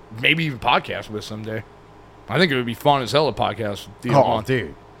like to maybe even podcast with someday. I think it would be fun as hell to podcast with Theo Von.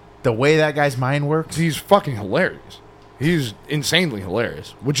 Dude. The way that guy's mind works. He's fucking hilarious. He's insanely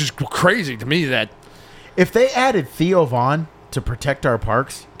hilarious, which is crazy to me that If they added Theo Von to protect our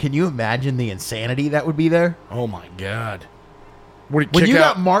parks, can you imagine the insanity that would be there? Oh my god! When you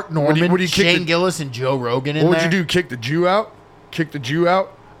got Mark Norman, would he kick Shane Gillis, and Joe Rogan in what there, would you do? Kick the Jew out? Kick the Jew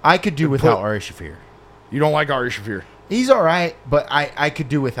out? I could do without Ari Shaffir. You don't like Ari Shaffir? He's all right, but I could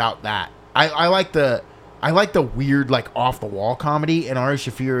do without that. I like the weird, like, off the wall comedy, and Ari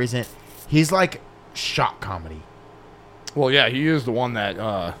Shaffir isn't. He's like shock comedy. Well, yeah, he is the one that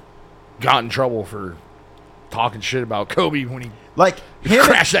got in trouble for talking shit about Kobe when he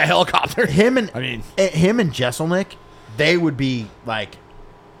crashed that helicopter. Him and Jesselnick, they would be like,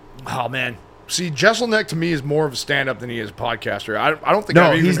 oh man. See, Jesselnick to me is more of a stand-up than he is a podcaster. I don't think.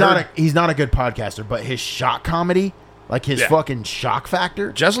 I've even he's not a good podcaster, but his shock comedy, like his fucking shock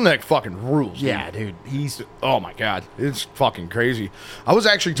factor. Jesselnick fucking rules. Yeah, dude. He's oh my god, it's fucking crazy. I was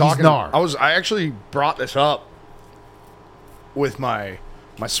actually talking. I actually brought this up with my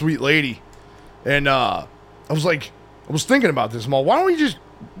sweet lady, and I was thinking about this. Why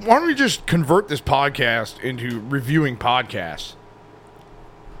don't we just convert this podcast into reviewing podcasts?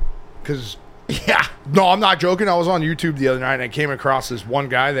 Because no, I'm not joking. I was on YouTube the other night and I came across this one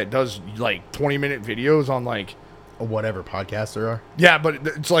guy that does like 20-minute videos on like whatever podcasts there are. Yeah, but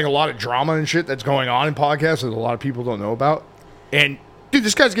it's like a lot of drama and shit that's going on in podcasts that a lot of people don't know about. And dude,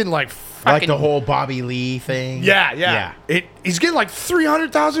 this guy's getting like fucking, the whole Bobby Lee thing. Yeah. He's getting like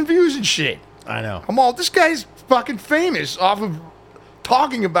 300,000 views and shit. I know. This guy's fucking famous off of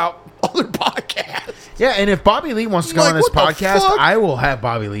talking about other podcasts. Yeah, and if Bobby Lee wants to come Like, on this what the podcast, fuck? I will have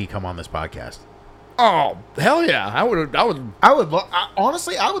Bobby Lee come on this podcast. Oh, hell yeah.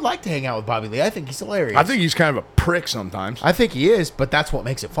 Honestly, I would like to hang out with Bobby Lee. I think he's hilarious. I think he's kind of a prick sometimes. I think he is, but that's what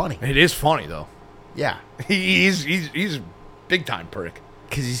makes it funny. It is funny, though. Yeah. He's a big-time prick.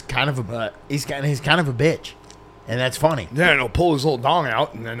 Because he's kind of a bitch. And that's funny. Yeah, and he'll pull his little dong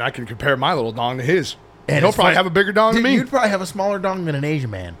out, and then I can compare my little dong to his. And he'll probably have a bigger dong than me. You'd probably have a smaller dong than an Asian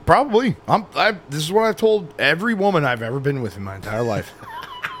man. Probably. This is what I've told every woman I've ever been with in my entire life.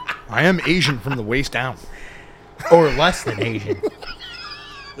 I am Asian from the waist down. Or less than Asian.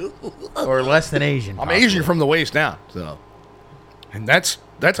 Or less than Asian. I'm Asian from the waist down. So, and that's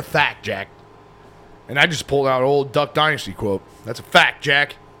a fact, Jack. And I just pulled out an old Duck Dynasty quote. That's a fact,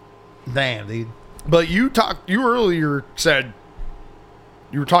 Jack. Damn, dude. But you earlier said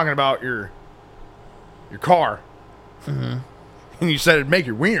you were talking about your car. Mm-hmm. And you said it'd make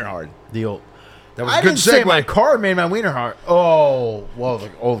your wiener hard. The old... That was I a good didn't say segue. my car made my wiener hard. Oh, well, the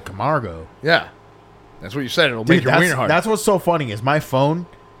old Camargo. Yeah. That's what you said. It'll make your wiener hard. That's what's so funny is my phone,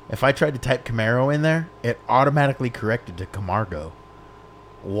 if I tried to type Camaro in there, it automatically corrected to Camargo.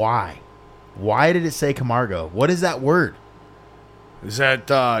 Why? Why did it say Camargo? What is that word? Is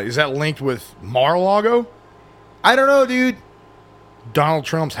that linked with Mar-a-Lago? I don't know, dude. Donald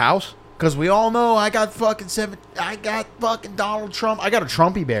Trump's house? Because we all know I got fucking Donald Trump. I got a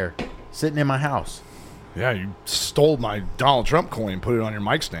Trumpy bear sitting in my house. Yeah, you stole my Donald Trump coin and put it on your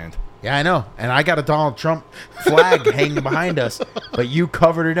mic stand. Yeah, I know. And I got a Donald Trump flag hanging behind us, but you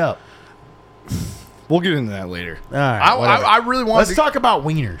covered it up. We'll get into that later. All right, I really wanted Let's talk about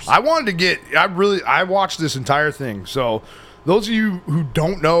wieners. I watched this entire thing. So those of you who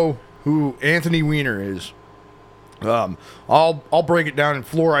don't know who Anthony Weiner is, I'll break it down in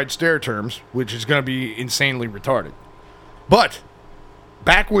fluoride stare terms, which is going to be insanely retarded. But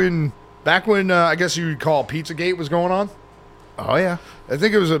back when I guess you would call Pizzagate was going on. Oh yeah, I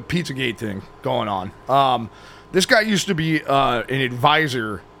think it was a Pizzagate thing going on. This guy used to be an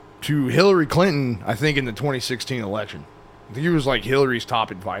advisor to Hillary Clinton, I think, in the 2016 election. I think he was like Hillary's top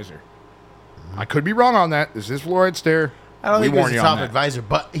advisor. I could be wrong on that. This is Fluoride Stare. I don't think he was the top advisor,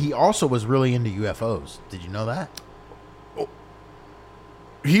 but he also was really into UFOs. Did you know that?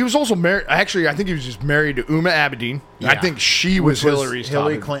 He was also married. Actually, I think he was just married to Uma Abedin. Yeah. I think she was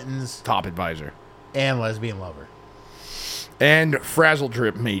Hillary Clinton's top advisor and lesbian lover and frazzle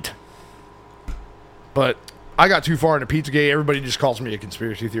drip mate. But I got too far into Pizzagate. Everybody just calls me a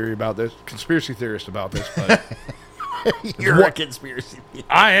conspiracy theorist about this. But you're a conspiracy theorist.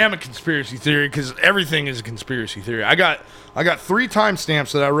 I am a conspiracy theory because everything is a conspiracy theory. I got 3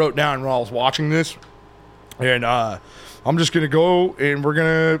 timestamps that I wrote down while I was watching this, and I'm just gonna go and we're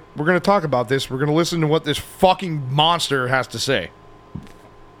gonna talk about this. We're gonna listen to what this fucking monster has to say.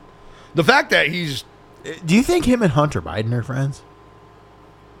 The fact that he's... Do you think him and Hunter Biden are friends?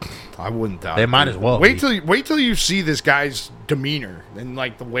 I wouldn't doubt. They might as well. Wait till you see this guy's demeanor and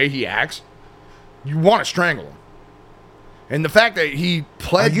like the way he acts. You want to strangle him. And the fact that he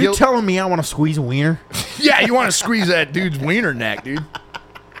pled guilty... Are you telling me I want to squeeze a wiener? Yeah, you want to squeeze that dude's wiener neck, dude.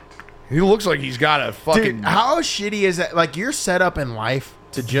 He looks like he's got a fucking... Dude, how shitty is that? Like, you're set up in life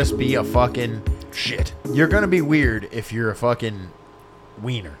to just be a fucking... Shit. You're going to be weird if you're a fucking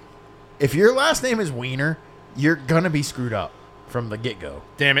wiener. If your last name is Wiener, you're going to be screwed up from the get-go.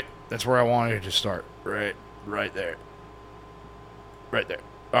 Damn it. That's where I wanted to start. Right there. Right there.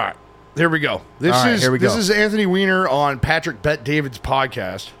 All right. Here we go. This is Anthony Weiner on Patrick Bet David's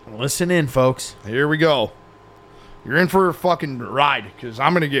podcast. Listen in, folks. Here we go. You're in for a fucking ride because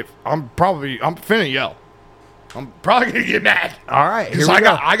I'm finna yell. I'm probably gonna get mad. All right, here we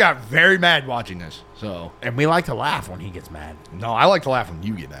go. I got very mad watching this. So, and we like to laugh when he gets mad. No, I like to laugh when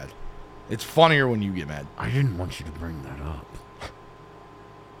you get mad. It's funnier when you get mad. I didn't want you to bring that up.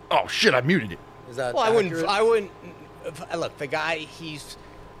 Oh shit! I muted it. Is that well? Accurate? I wouldn't. Look, the guy. He's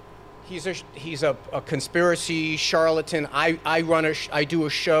a conspiracy charlatan. I do a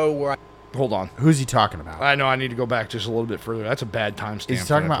show where. Hold on. Who's he talking about? I know. I need to go back just a little bit further. That's a bad timestamp. He's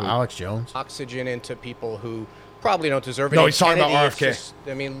talking about Alex Jones. Oxygen into people who probably don't deserve it. No, he's talking about RFK.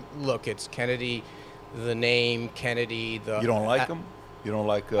 I mean, look, it's Kennedy, the name Kennedy. You don't like him? You don't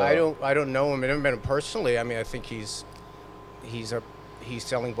like? I don't know him. I never met him personally. I mean, I think he's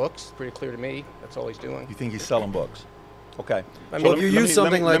selling books. Pretty clear to me. That's all he's doing. You think he's selling books? Okay. I mean, if you use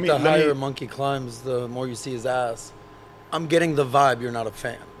something like the higher a monkey climbs, the more you see his ass. I'm getting the vibe you're not a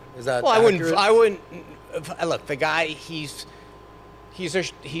fan. Is that well? Accurate? I wouldn't. Look, the guy. He's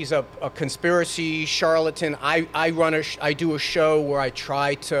a conspiracy charlatan. I do a show where I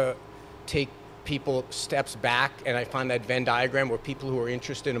try to take people steps back, and I find that Venn diagram where people who are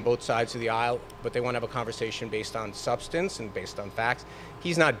interested in both sides of the aisle, but they want to have a conversation based on substance and based on facts.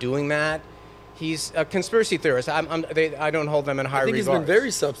 He's not doing that. He's a conspiracy theorist. I don't hold them in high regard. I think he's been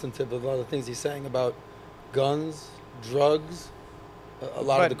very substantive with a lot of things he's saying about guns, drugs. A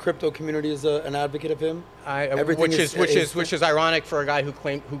lot of the crypto community is an advocate of him. Which is ironic for a guy who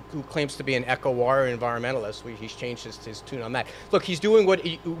claims to be an eco-warrior environmentalist. He's changed his tune on that. Look, he's doing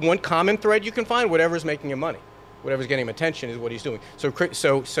one common thread you can find. Whatever's making him money, whatever's getting him attention is what he's doing.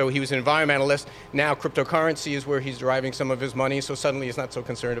 So he was an environmentalist. Now cryptocurrency is where he's deriving some of his money. So suddenly he's not so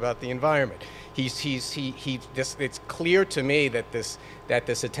concerned about the environment. It's clear to me that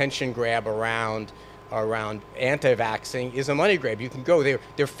this attention grab around anti-vaxxing is a money grab. You can go there.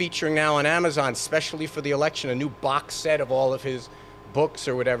 They're featuring now on Amazon, especially for the election, a new box set of all of his books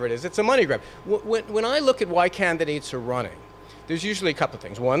or whatever it is. It's a money grab. When I look at why candidates are running, there's usually a couple of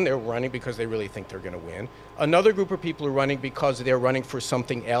things. One, they're running because they really think they're going to win. Another group of people are running because they're running for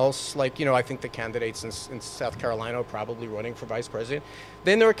something else. Like, I think the candidates in South Carolina are probably running for vice president.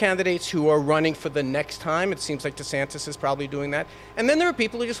 Then there are candidates who are running for the next time. It seems like DeSantis is probably doing that. And then there are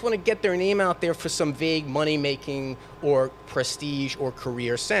people who just want to get their name out there for some vague money-making or prestige or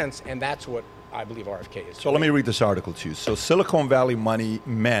career sense. And that's what I believe RFK is. So let me read this article to you. So Silicon Valley money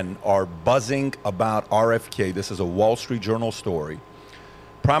men are buzzing about RFK. This is a Wall Street Journal story.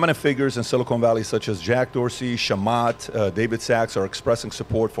 Prominent figures in Silicon Valley such as Jack Dorsey, Shamat, David Sachs are expressing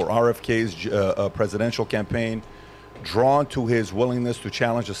support for RFK's presidential campaign, drawn to his willingness to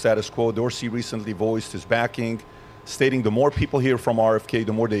challenge the status quo. Dorsey recently voiced his backing, stating the more people hear from RFK,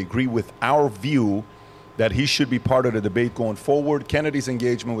 the more they agree with our view that he should be part of the debate going forward. Kennedy's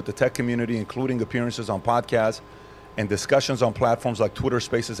engagement with the tech community, including appearances on podcasts and discussions on platforms like Twitter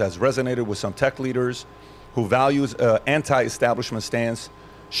Spaces, has resonated with some tech leaders who values anti-establishment stance.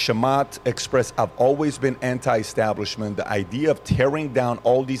 Shamat expressed, I've always been anti-establishment. The idea of tearing down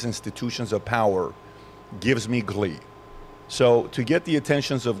all these institutions of power gives me glee. So to get the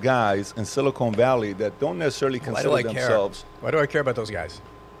attentions of guys in Silicon Valley that don't necessarily consider themselves... Why do I care about those guys?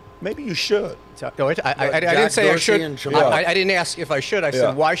 Maybe you should. I didn't say I should. I didn't ask if I should. I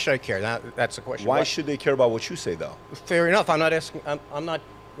said, why should I care? That's the question. Why should they care about what you say, though? Fair enough. I'm not asking.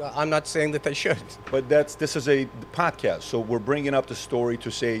 I'm not saying that they should. But this is a podcast, so we're bringing up the story to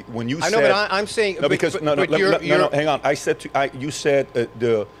say when you said. I know, but I'm saying no, because no, hang on. I said you said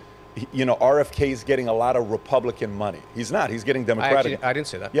RFK is getting a lot of Republican money. He's not. He's getting Democratic. I didn't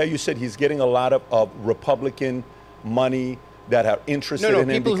say that. Yeah, you said he's getting a lot of Republican money that are interested in him.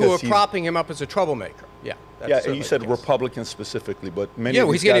 No, people who are propping him up as a troublemaker. Yeah. And you said Republicans specifically, but many of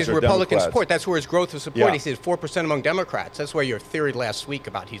these he's getting guys his are Republican Democrats. support. That's where his growth of support. He said 4% among Democrats. That's why your theory last week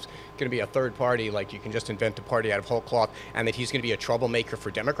about he's going to be a third party, like you can just invent a party out of whole cloth, and that he's going to be a troublemaker for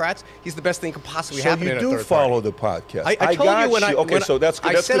Democrats. He's the best thing could possibly happen in a third party. So you do follow the podcast. I told you when I... Okay, so that's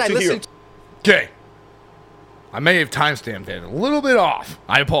good to hear. Okay. I may have timestamped it a little bit off.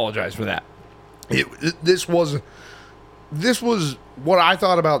 I apologize for that. This was what I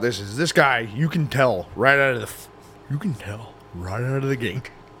thought about this. Is this guy? You can tell right out of the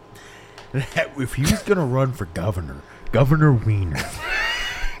gate. If he was gonna run for Governor Wiener.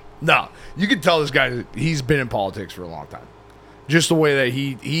 No, you can tell this guy. He's been in politics for a long time. Just the way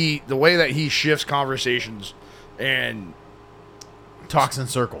that he shifts conversations and talks in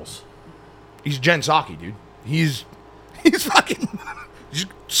circles. He's Jen Psaki, dude. He's fucking just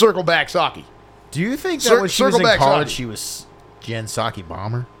circle back Psaki. Do you think that when she was in college, she was Jen Psaki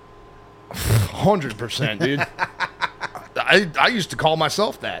bomber? 100%, dude. I used to call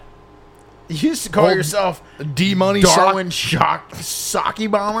myself that. You used to call yourself D-Money Darwin Psaki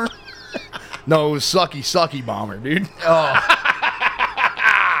bomber? No, it was Sucky bomber, dude. Oh.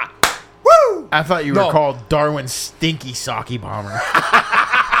 Woo! I thought you were called Darwin Stinky Psaki bomber.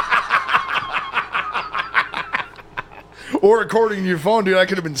 Or according to your phone, dude, I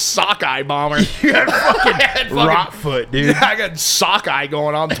could have been sockeye bomber. You had fucking rot foot, dude. I got sockeye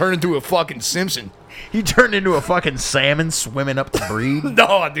going on, turned into a fucking Simpson. He turned into a fucking salmon swimming up the breed.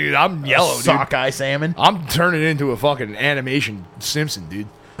 No, dude, I'm yellow, dude. Sockeye salmon. I'm turning into a fucking animation Simpson, dude.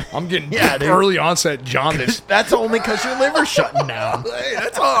 I'm getting early onset jaundice. That's only because your liver's shutting down. Hey,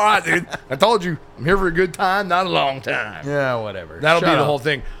 that's all right, dude. I told you, I'm here for a good time, not a long time. Yeah, whatever. That'll be the whole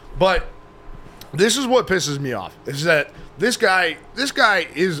thing. But this is what pisses me off, is that this guy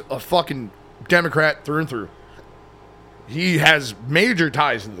is a fucking Democrat through and through. He has major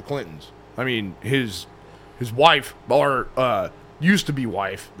ties to the Clintons. I mean, his wife, or used to be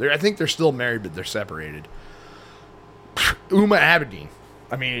wife. I think they're still married, but they're separated. Uma Abedin.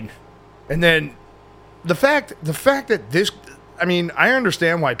 I mean, and then the fact that this, I mean, I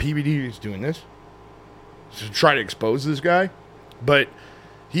understand why PBD is doing this to try to expose this guy, but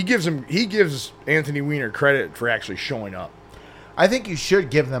he gives Anthony Weiner credit for actually showing up. I think you should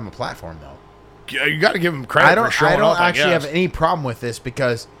give them a platform, though. You got to give him credit for showing up. I don't actually have any problem with this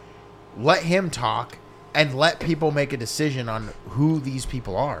because let him talk and let people make a decision on who these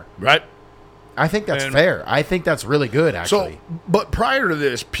people are. Right. I think that's fair. I think that's really good, actually. So, but prior to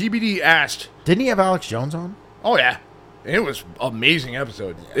this, PBD asked... Didn't he have Alex Jones on? Oh, yeah. It was an amazing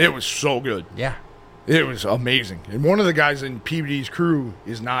episode. It was so good. Yeah. It was amazing. And one of the guys in PBD's crew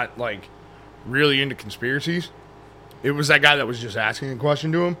is not, like, really into conspiracies. It was that guy that was just asking a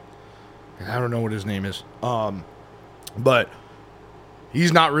question to him. I don't know what his name is. But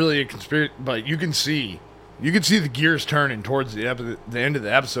he's not really a conspiracy. But you can see the gears turning towards the end of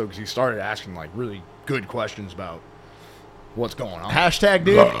the episode because he started asking, like, really good questions about what's going on. Hashtag,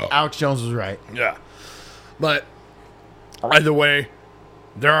 dude, Alex Jones was right. Yeah. But either way,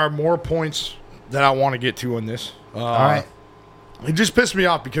 there are more points that I want to get to on this. All right. It just pissed me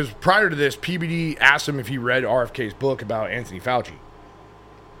off because prior to this, PBD asked him if he read RFK's book about Anthony Fauci.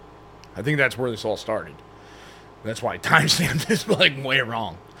 I think that's where this all started. That's why I timestamped this like way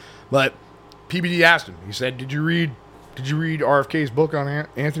wrong. But PBD asked him. He said, "Did you read RFK's book on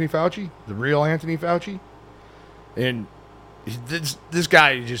Anthony Fauci, the real Anthony Fauci?" And this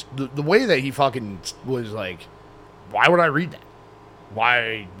guy just the way that he fucking was like, "Why would I read that?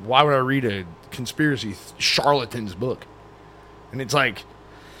 Why would I read a conspiracy charlatan's book?" And it's like,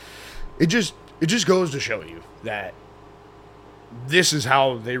 it just goes to show you that this is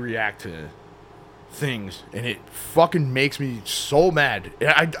how they react to things, and it fucking makes me so mad.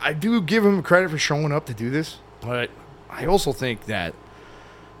 I do give him credit for showing up to do this, but I also think that,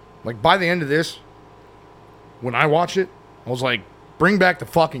 like, by the end of this, when I watched it, I was like, bring back the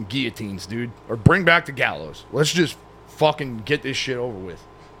fucking guillotines, dude, or bring back the gallows. Let's just fucking get this shit over with.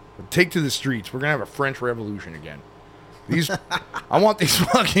 Take to the streets. We're gonna have a French Revolution again. I want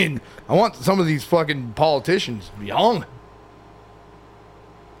some of these fucking politicians to be hung.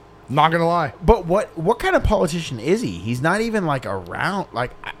 Not gonna lie. But what kind of politician is he? He's not even like around.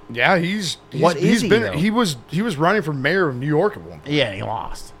 Like, yeah, he was running for mayor of New York at one point. Yeah, he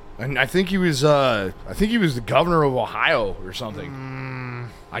lost. And I think he was the governor of Ohio or something.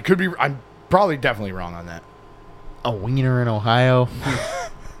 I'm probably definitely wrong on that. A wiener in Ohio.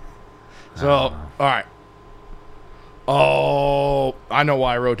 So, all right. Oh, I know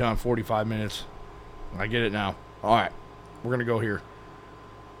why I wrote down 45 minutes. I get it now. All right. We're going to go here.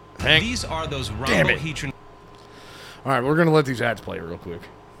 These are those rhombohedron. All right, we're going to let these ads play real quick.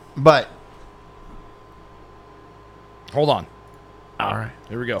 But hold on. All right.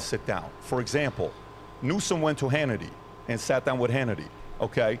 Here we go. Sit down. For example, Newsom went to Hannity and sat down with Hannity.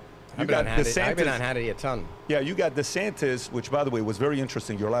 Okay? I've been on Hannity a ton. Yeah, you got DeSantis, which, by the way, was very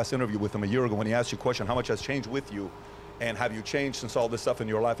interesting. Your last interview with him a year ago when he asked you a question, how much has changed with you? And have you changed since all this stuff in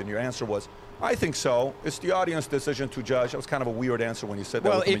your life? And your answer was, I think so. It's the audience decision to judge. That was kind of a weird answer when you said that.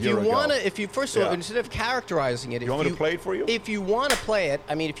 Well, with him a year ago. First of all, instead of characterizing it, you want me to play it for you? If you want to play it,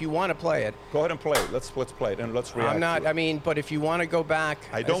 go ahead and play it. Let's play it and let's react. I'm not. To it. I mean, but if you want to go back,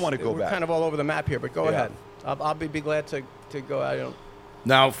 I don't want to go back. We're kind of all over the map here, but go ahead. I'll be glad to go. I don't.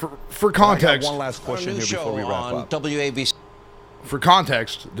 Now, for context, I got one last question here before we wrap up. WABC. For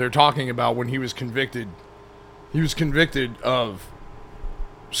context, they're talking about when he was convicted. He was convicted of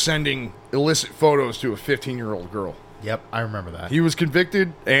sending illicit photos to a 15-year-old girl. Yep, I remember that. He was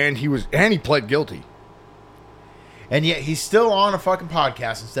convicted, and he pled guilty. And yet he's still on a fucking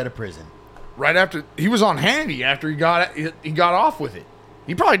podcast instead of prison. Right after he was on Hannity after he got off with it.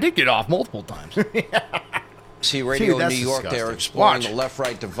 He probably did get off multiple times. See Radio Dude, New York, disgusting. they're exploring the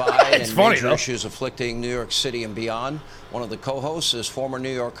left-right divide and funny, major though. issues afflicting New York City and beyond. One of the co-hosts is former New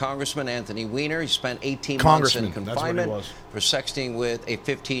York Congressman Anthony Weiner. He spent 18 months in confinement for sexting with a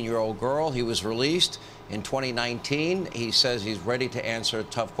 15-year-old girl. He was released in 2019. He says he's ready to answer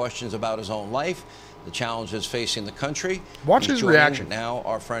tough questions about his own life, the challenges facing the country. Watch his reaction. Now,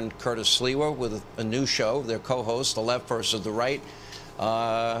 our friend Curtis Sliwa with a new show, their co-host, The Left versus the Right.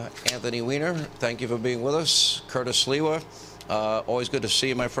 Anthony Weiner, thank you for being with us. Curtis Sliwa, always good to see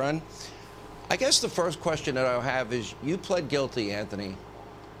you, my friend. I guess the first question that I have is, you pled guilty, Anthony,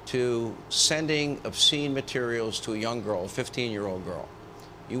 to sending obscene materials to a young girl, a 15-year-old girl.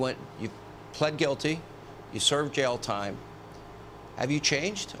 You pled guilty, you served jail time. Have you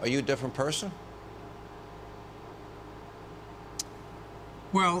changed? Are you a different person?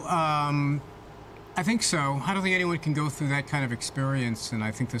 Well, I think so. I don't think anyone can go through that kind of experience, and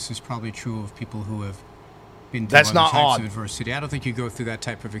I think this is probably true of people who have been through That's other not types odd. of adversity. I don't think you go through that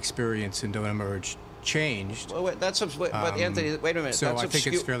type of experience and don't emerge changed. Well, but Anthony, wait a minute. So that's I think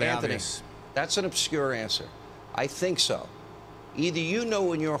it's fairly Anthony, obvious. That's an obscure answer. I think so. Either you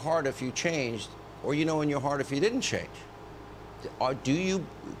know in your heart if you changed, or you know in your heart if you didn't change. Or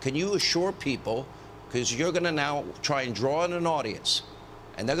can you assure people, because you're going to now try and draw in an audience,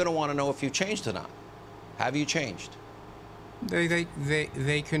 and they're going to want to know if you changed or not. Have you changed?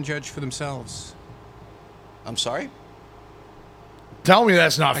 They can judge for themselves. I'm sorry? Tell me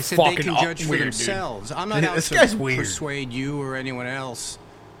that's not I said fucking they can judge for weird, themselves. dude. I'm not out This to guy's weird. persuade you or anyone else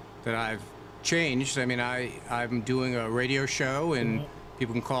that I've changed. I mean, I'm doing a radio show, and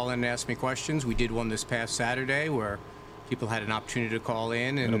people can call in and ask me questions. We did one this past Saturday where people had an opportunity to call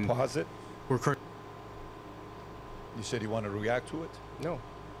in and Gonna pause it? we're You said you want to react to it? No,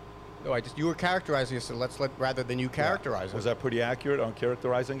 you were characterizing it, so rather than you characterize it. Was that pretty accurate on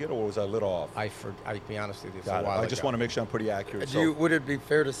characterizing it, or was I a little off? I'll be honest with you. Got it. I just want to make sure I'm pretty accurate. Would it be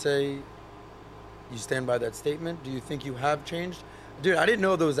fair to say you stand by that statement? Do you think you have changed? Dude, I didn't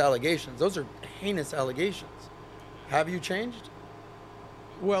know those allegations. Those are heinous allegations. Have you changed?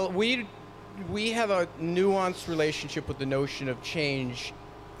 Well, we have a nuanced relationship with the notion of change.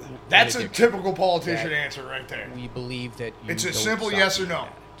 That's a addiction. typical politician That answer right there. We believe that It's a don't simple stop yes or being no. an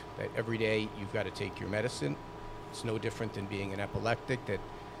addict, that every day you've got to take your medicine. It's no different than being an epileptic. That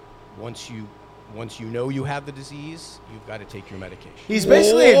once you know you have the disease, you've got to take your medication. He's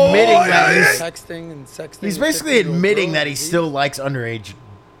basically admitting that he's texting and sexting. He's basically admitting that he still likes underage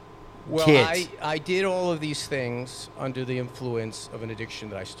Well, kids. I did all of these things under the influence of an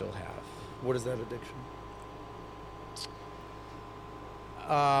addiction that I still have. What is that addiction?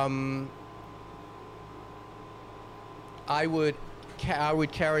 I would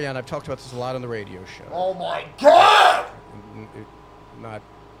carry on. I've talked about this a lot on the radio show. Oh my God!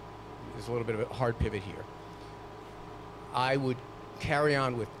 There's a little bit of a hard pivot here. I would carry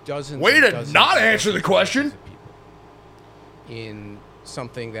on with dozens. Way and to dozens not and answer the dozens question. of people in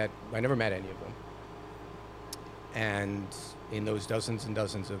something that I never met any of them, and in those dozens and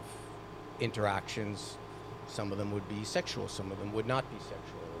dozens of interactions, some of them would be sexual, some of them would not be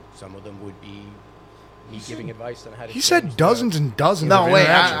sexual, some of them would be me giving advice on how to. He said dozens and dozens. No, of wait,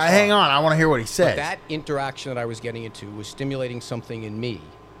 interactions. hang on. I want to hear what he But says. that interaction that I was getting into was stimulating something in me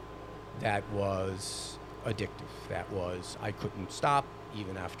that was addictive. That was, I couldn't stop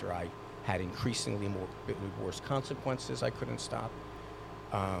even after I had increasingly worse consequences. I couldn't stop.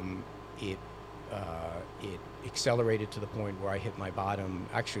 It accelerated to the point where I hit my bottom.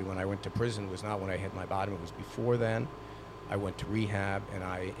 Actually, when I went to prison was not when I hit my bottom. It was before then. I went to rehab, and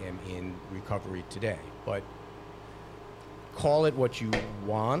I am in recovery today. But call it what you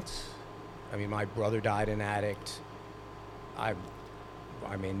want. I mean, my brother died an addict. I'm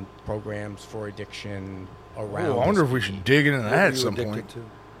in programs for addiction around. Ooh, I wonder if we should dig into that at some addicted point. to?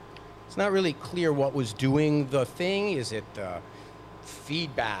 It's not really clear what was doing the thing. Is it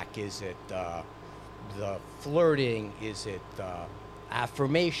feedback? Is it the flirting? Is it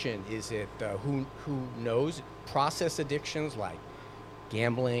affirmation? Is it who knows? Process addictions like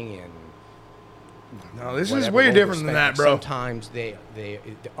gambling and No, this is whatever way low different than perspective. that, bro. Sometimes they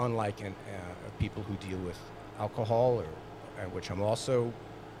unlike people who deal with alcohol which I'm also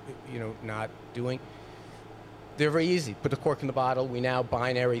not doing. They're very easy. Put the cork in the bottle. We now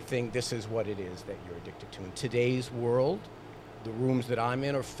binary think this is what it is that you're addicted to. In today's world, the rooms that I'm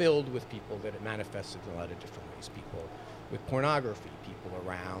in are filled with people that it manifests in a lot of different ways. People with pornography, people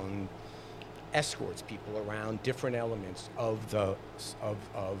around escorts, people around different elements of the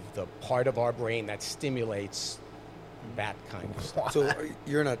part of our brain that stimulates that kind of stuff. So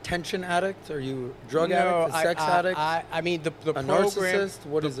you're an attention addict? Are you a drug No, addict? A sex addict? I mean, the a program. narcissist?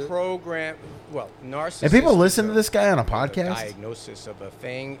 What is it? Program. Well, narcissist. If people listen to is this guy on a the podcast, diagnosis of a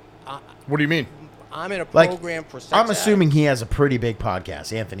thing. What do you mean? I'm in a like, program for sex I'm assuming addicts. he has a pretty big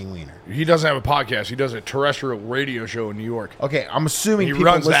podcast, Anthony Weiner. He doesn't have a podcast. He does a terrestrial radio show in New York. Okay, I'm assuming He people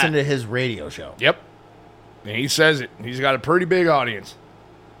runs listen that. to his radio show. Yep. And he says it. He's got a pretty big audience.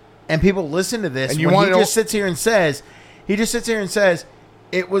 And people listen to this, And you when wanna he know- just sits here and says, it's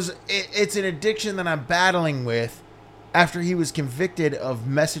an addiction that I'm battling with after he was convicted of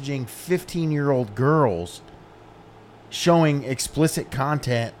messaging 15-year-old girls showing explicit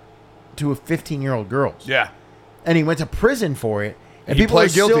content to 15-year-old girls. Yeah. And he went to prison for it. And he people are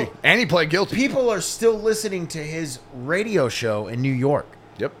pled guilty. still- And he pled guilty. People are still listening to his radio show in New York.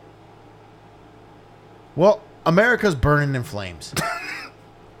 Yep. Well, America's burning in flames.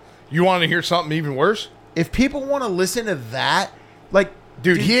 You want to hear something even worse? If people want to listen to that, like,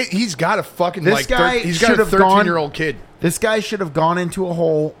 Dude, he's got a fucking, this like, guy he's got a should have gone- 13-year-old kid. This guy should have gone into a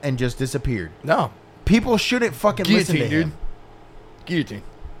hole and just disappeared. No. People shouldn't fucking listen to Guillotine, him. dude. Guillotine.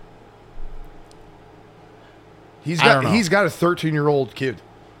 He's I don't got know. he's got a 13-year-old kid.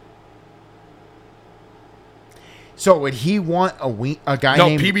 So would he want a guy No,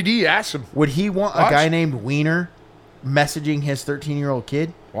 named PBD asked him. Would he want Watch. a guy named Wiener messaging his 13-year-old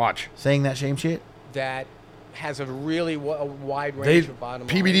kid? Watch. Saying that same shit? That has a really wide They, range of bottom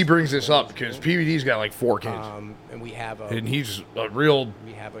PBD lines. brings this up because PBD's got like 4 kids. And we have a and he's a real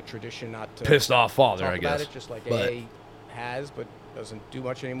we have a tradition not to pissed off father, talk I about guess. it, just like But- AA has, but doesn't do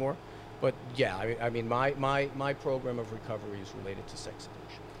much anymore. But yeah, I mean, my program of recovery is related to sex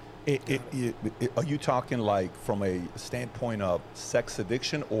addiction. Are you talking like from a standpoint of sex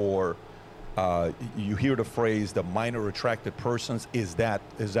addiction, or you hear the phrase the minor attracted persons? Is that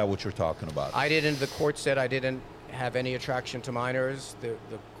what you're talking about? The court said I didn't have any attraction to minors. The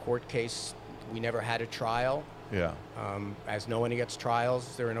court case, we never had a trial. Yeah. As no one gets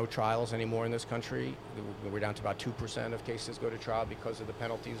trials, there are no trials anymore in this country. We're down to about 2% of cases go to trial because of the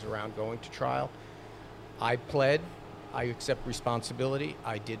penalties around going to trial. I pled. I accept responsibility.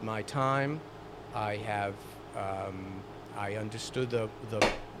 I did my time. I have. I understood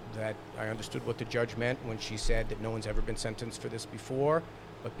that I understood what the judge meant when she said that no one's ever been sentenced for this before,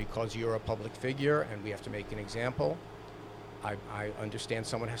 but because you're a public figure and we have to make an example, I understand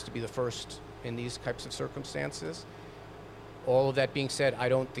someone has to be the first in these types of circumstances. All of that being said, I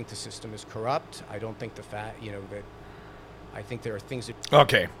don't think the system is corrupt. I don't think that I think there are things that.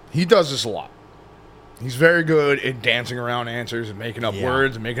 Okay, he does this a lot. He's very good at dancing around answers and making up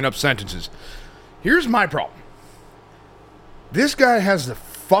words and making up sentences. Here's my problem. This guy has the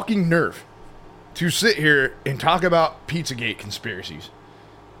fucking nerve to sit here and talk about Pizzagate conspiracies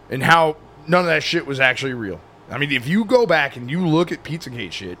and how none of that shit was actually real. I mean, if you go back and you look at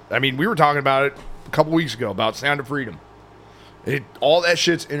Pizzagate shit, I mean, we were talking about it a couple weeks ago about Sound of Freedom. All that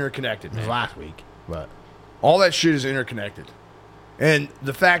shit's interconnected. It was last week, but all that shit is interconnected. And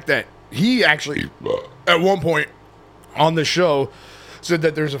the fact that he actually, at one point on the show, said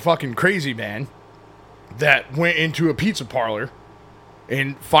that there's a fucking crazy man that went into a pizza parlor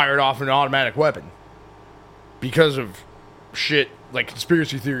and fired off an automatic weapon because of shit like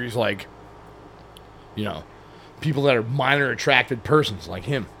conspiracy theories, like, you know, people that are minor attracted persons like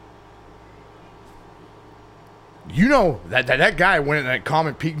him. You know that guy went in that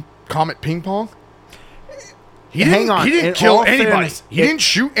Comet Ping Pong. Hang on. He didn't In kill all anybody. fairness, He didn't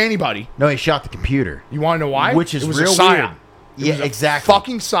shoot anybody. No, he shot the computer. You want to know why? Which is It was real a psyop. weird. It Yeah, was a exactly.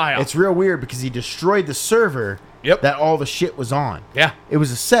 fucking psyop. It's real weird because he destroyed the server that all the shit was on. Yeah. It was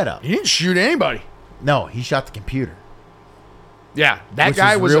a setup. He didn't shoot anybody. No, he shot the computer. Yeah, that Which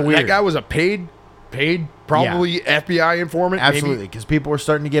guy is was real that weird. guy was a paid probably FBI informant. Absolutely, because people were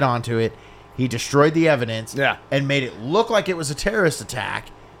starting to get onto it. He destroyed the evidence and made it look like it was a terrorist attack.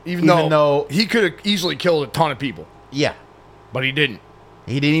 Even though he could have easily killed a ton of people. Yeah. But he didn't.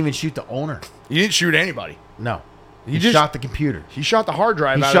 He didn't even shoot the owner. He didn't shoot anybody. No. He He just shot the computer. He shot the hard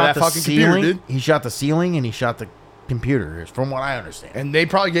drive He out of shot that the fucking ceiling. computer, dude. He shot the ceiling and he shot the computer, from what I understand. And they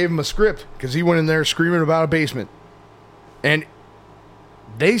probably gave him a script because he went in there screaming about a basement. And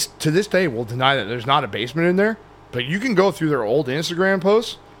they, to this day, will deny that there's not a basement in there. But you can go through their old Instagram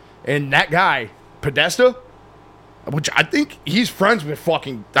posts, and that guy, Podesta, which I think he's friends with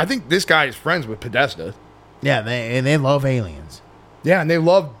I think this guy is friends with Podesta. Yeah, they love aliens. Yeah, and they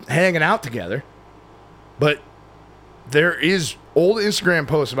love hanging out together. But there is old Instagram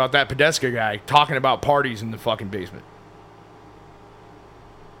posts about that Podesta guy talking about parties in the fucking basement.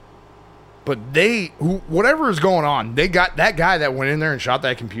 But whatever is going on, they got that guy that went in there and shot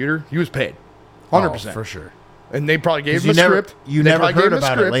that computer. He was paid, 100%. Oh, for sure. And they probably gave 'Cause him a script. you They never probably heard gave him a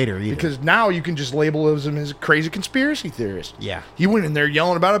about it script later either. because now you can just label him as a crazy conspiracy theorist. Yeah. He went in there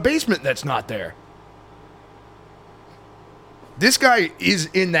yelling about a basement that's not there. This guy is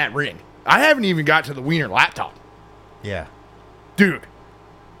in that ring. I haven't even got to the Wiener laptop. Yeah. Dude,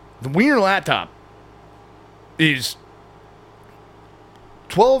 the Wiener laptop is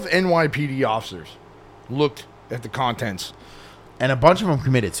 12 NYPD officers looked at the contents. And a bunch of them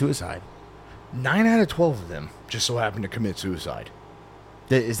committed suicide. 9 out of 12 of them just so happened to commit suicide.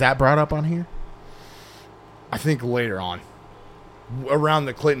 Is that brought up on here? I think later on. Around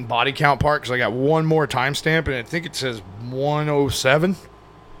the Clinton body count part, because I got one more timestamp, and I think it says 107.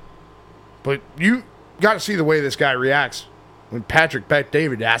 But you got to see the way this guy reacts when Patrick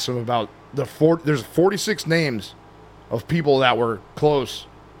Bet-David asks him about there's 46 names of people that were close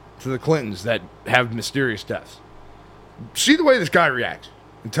to the Clintons that have mysterious deaths. See the way this guy reacts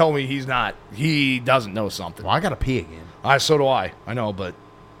and tell me he doesn't know something. Well, I got to pee again. So do I. I know, but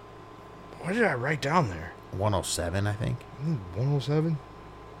what did I write down there? 107, I think. 107?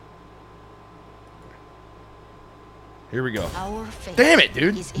 Here we go. Damn it,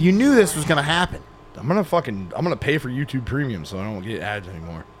 dude. You knew this was gonna happen. I'm gonna pay for YouTube Premium so I don't get ads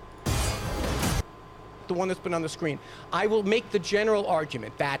anymore. The one that's been on the screen. I will make the general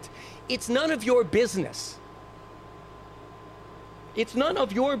argument that it's none of your business. It's none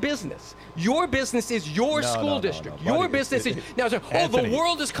of your business. Your business is your school district. Your business is now. The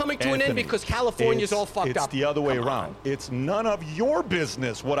world is coming to an end because California's all fucked up. It's the other way around. It's none of your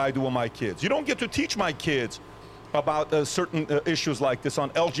business what I do with my kids. You don't get to teach my kids about certain issues like this on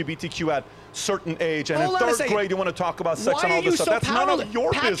LGBTQ at certain age, and in third grade you want to talk about sex and all this stuff. That's none of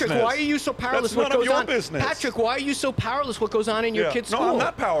your business. Patrick, why are you so powerless? That's none of your business. Patrick, why are you so powerless? What goes on in your kid's school? No, I'm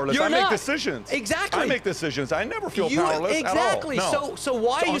not powerless. You're I make not. decisions. Exactly. I make decisions. I never feel powerless exactly. at all. No. So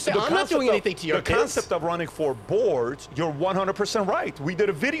why are you saying I'm not doing anything to your kids? The concept of running for boards, you're 100% right. We did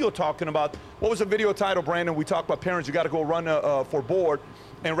a video talking about, what was the video title, Brandon? We talked about parents, you got to go run for board,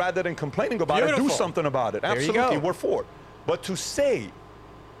 and rather than complaining about it, do something about it. Absolutely, we're for it. But to say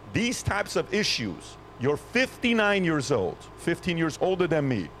these types of issues, you're 59 years old, 15 years older than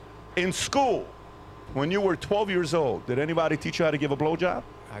me, in school, when you were 12 years old, did anybody teach you how to give a blowjob?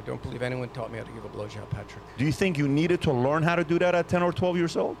 I don't believe anyone taught me how to give a blowjob, Patrick. Do you think you needed to learn how to do that at 10 or 12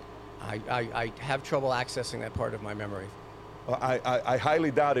 years old? I have trouble accessing that part of my memory. I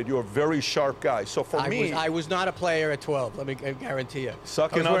highly doubt it. You're a very sharp guy. So for me... I was not a player at 12, let me guarantee you.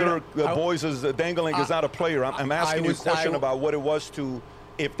 Sucking other boys is dangling is not a player. I'm asking you a question about what it was to...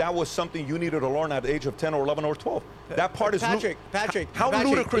 If that was something you needed to learn at the age of 10 or 11 or 12. That part is... Patrick, how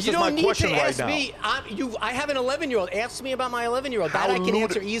ludicrous is my question right now? You don't need to ask me. I have an 11-year-old. Ask me about my 11-year-old. That I can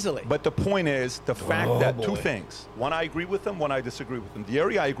answer easily. But the point is the fact that two things. One, I agree with them. One, I disagree with them. The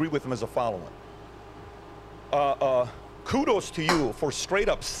area I agree with them is the following. Kudos to you for straight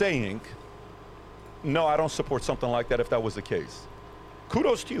up saying, no, I don't support something like that if that was the case.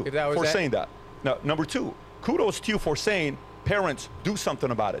 Kudos to you for saying that. Now, number two, kudos to you for saying, parents, do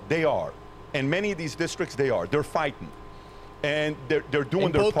something about it. They are. And many of these districts, they are. They're fighting. And they're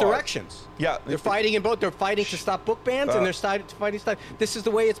doing their part. In both directions. Yeah. They're fighting in both. They're fighting to stop book bans, and they're fighting to stop. This is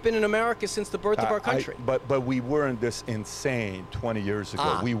the way it's been in America since the birth of our country. But we weren't this insane 20 years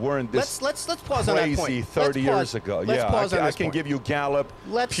ago. We weren't this let's pause on that point. Crazy 30 years ago. Let's pause on this I can give you Gallup,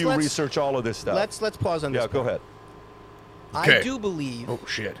 Pew Research, all of this stuff. Let's pause on this. Yeah, go ahead. I do believe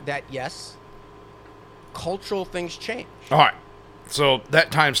that, yes, cultural things change. All right. So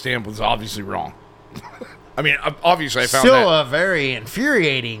that timestamp was obviously wrong. I mean, obviously I found still a very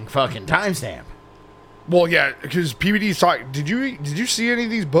infuriating fucking timestamp. Well, yeah, because PBD's talking. Did you see any of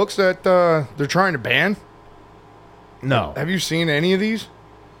these books that they're trying to ban? No. Have you seen any of these?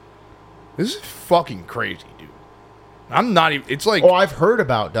 This is fucking crazy, dude. I'm not even. It's like. Oh, I've heard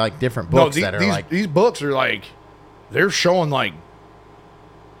about like different books that are like. These books are like, they're showing like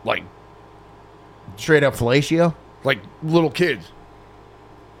straight up fellatio, like little kids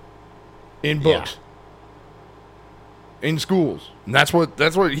in books. In schools, and that's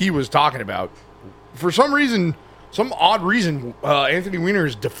what he was talking about. For some reason, some odd reason, Anthony Weiner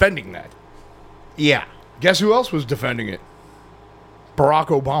is defending that. Yeah. Guess who else was defending it? Barack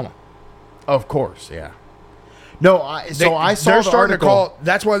Obama. Of course, yeah. No, I saw the article.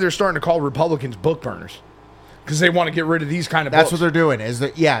 That's why they're starting to call Republicans book burners, because they want to get rid of these kind of That's books. what they're doing. Is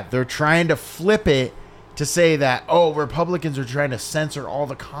that they're trying to flip it to say that Republicans are trying to censor all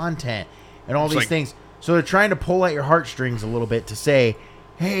the content and all these things. So they're trying to pull at your heartstrings a little bit to say,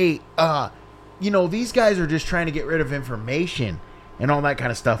 hey, these guys are just trying to get rid of information and all that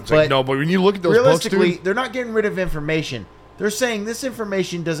kind of stuff. But when you look at those realistically, books, dude, they're not getting rid of information. They're saying this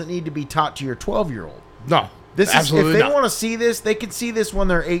information doesn't need to be taught to your 12-year-old. No, this is if they want to see this, they can see this when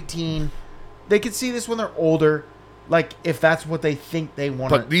they're 18. They can see this when they're older, like if that's what they think they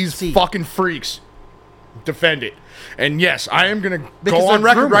want to see. But these fucking freaks defend it. And yes, I am going to go on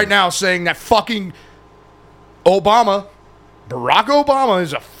record right now saying that fucking Barack Obama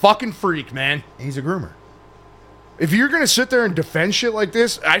is a fucking freak, man. He's a groomer. If you're going to sit there and defend shit like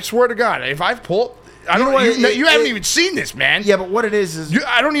this, I swear to God, if I pull... You haven't even seen this, man. Yeah, but what it is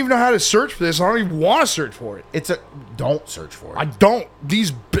I don't even know how to search for this. I don't even want to search for it. Don't search for it. I don't.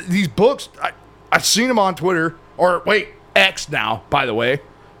 These books, I've seen them on Twitter. Or, wait, X now, by the way.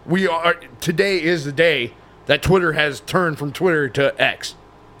 Today is the day that Twitter has turned from Twitter to X.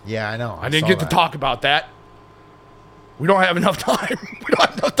 Yeah, I know. I didn't get to talk about that. We don't have enough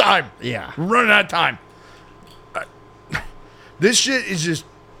time. Yeah. We're running out of time. This shit is just...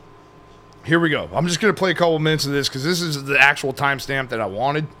 Here we go. I'm just going to play a couple minutes of this because this is the actual timestamp that I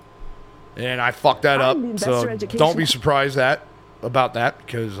wanted. And I fucked that up. So don't be surprised about that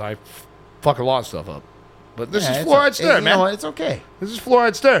because I fuck a lot of stuff up. But this is fluoride stare, man. It's okay. This is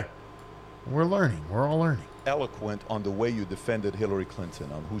fluoride stare. We're learning. We're all learning. eloquent on the way you defended Hillary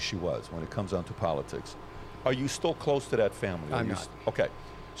Clinton, on who she was when it comes down to politics. Are you still close to that family? I'm not. Okay.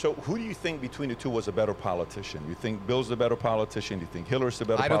 So who do you think between the two was a better politician? You think Bill's the better politician? Do you think Hillary's the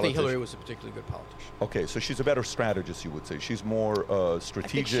better politician? I don't think Hillary was a particularly good politician. Okay, so she's a better strategist, you would say. She's more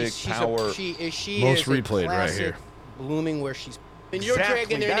strategic, she's power. She Most is replayed a right classic here. blooming where she's. And you're Exactly,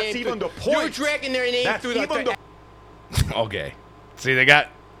 dragging their that's name. even through, the point. You're dragging their name That's through even the. Okay. See, they got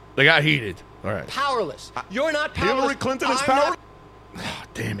heated. All right. Powerless. You're not powerless. Hillary Clinton is I'm powerless. Oh,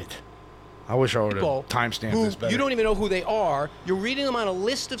 damn it. I wish I would have People timestamped who this better. you don't even know who they are. You're reading them on a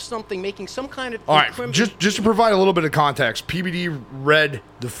list of something, making some kind of. All right, just to provide a little bit of context, PBD read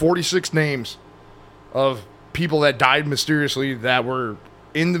the 46 names of people that died mysteriously that were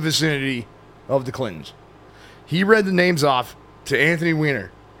in the vicinity of the Clintons. He read the names off to Anthony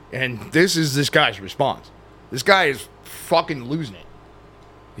Weiner, and this is this guy's response. This guy is fucking losing it.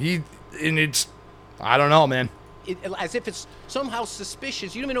 I don't know, man. As if it's somehow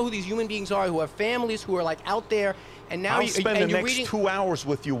suspicious. You don't even know who these human beings are, who have families, who are like out there, and now I'll spend the next reading 2 hours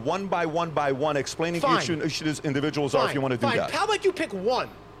with you, one by one, explaining Fine. who each of these individuals are if you want to do Fine. that. How about you pick one?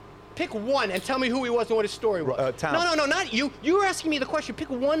 Pick one and tell me who he was and what his story was. Tom. No, not you. You were asking me the question. Pick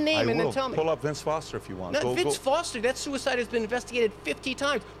one name and then tell me. Pull up Vince Foster if you want. No, Go- Vince go. Foster, that suicide has been investigated 50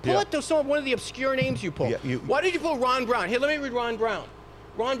 times. Pull Yeah. out one of the obscure names you pulled. Yeah, Why did you pull Ron Brown? Here, let me read Ron Brown.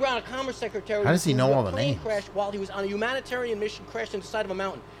 Ron Brown, a Commerce Secretary. How does he who know was all a the plane names? crash while he was on a humanitarian mission, crashed into the side of a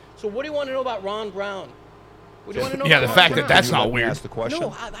mountain. So what do you want to know about Ron Brown? What do you want to know Yeah, about the Ron fact Brown? that that's Can you not let me weird. ask the question?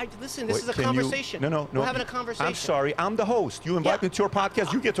 No, listen, this Wait, is a can you- conversation. No. We're having a conversation. I'm sorry. I'm the host. You invited me to your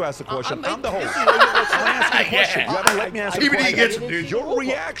podcast. You get to ask the question. I'm the host. Listen, I'm asking the question. You haven't let me ask the TBD question. gets it, dude. Your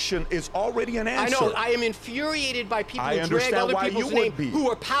reaction is already an I answer. know. I am infuriated by people I who drag understand other why people's you would names be. who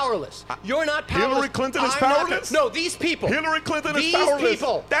are powerless. You're not powerless. Hillary Clinton is I'm not- powerless? No, these people. Hillary Clinton is These powerless.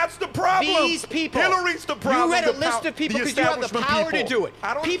 people. That's the problem. These people. Hillary's the problem. You read a The list pow- of people the because you have the establishment power to people. do it.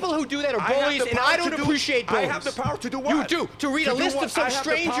 I don't- People who do that are I have bullies, the and power I to don't do- appreciate bullies. I have the power to do what? You do. To read a do list what? of some I have the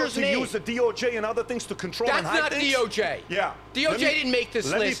power stranger's to name. use the DOJ and other things to control That's and hide not things? DOJ. Yeah. DOJ Let me- didn't make this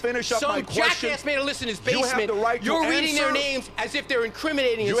let list. me finish up Some my question. jackass made a list in his You have basement. the right to You're reading their answer. names as if they're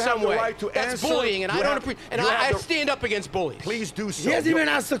incriminating You in have some the way. right to That's answer. bullying, and You I don't have- appreciate. And you have I the- stand up against bullies. Please do so. He hasn't even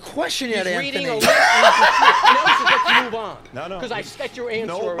asked the question He's yet, reading a Anthony. list. And now we should let you move on. No. Because I set your answer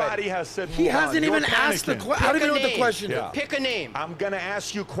Nobody already. has said He move on. hasn't You're even asked the panicking. question. I don't even know what the name. question is. Yeah. Pick a name. I'm going to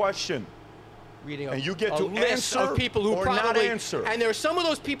ask you a question. Reading And you get a to list answer of people who or not probably answer. And there are some of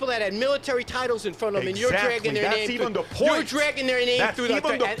those people that had military titles in front of them, and you're Exactly. dragging their That's name. even through, the point. You're dragging their name That's through the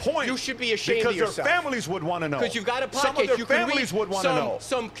even the and point. You should be ashamed because of yourself. their families would want to know. Because you've got a podcast. Some of their you can families read would want to know.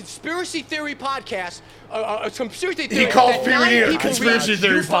 some conspiracy theory podcast. Some conspiracy theory. calls that PBD 9 a people conspiracy read.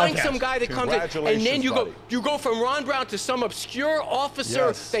 theory You find podcast. some guy that comes in, and then Congratulations, buddy. you go from Ron Brown to some obscure officer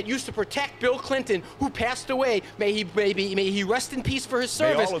Yes. that used to protect Bill Clinton, who passed away. May he rest in peace for his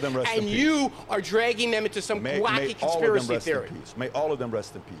May service. all of them rest in and peace. you are dragging them into some May wacky all of them conspiracy rest theory. in peace. May all of them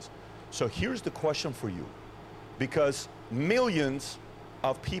rest in peace. So here's the question for you. Because millions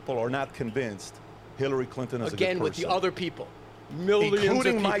of people are not convinced Hillary Clinton is Again, a good with person. the other people. Millions of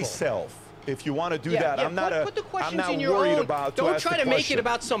including people. myself. If you want to do that, I'm not put the I'm questions not in your worried own. about. Don't ask try the to make question. it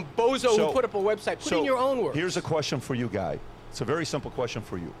about some bozo So- who put up a website. Put in your own words. Here's a question for you, Guy. It's a very simple question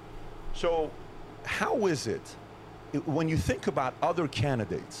for you. So, how is it when you think about other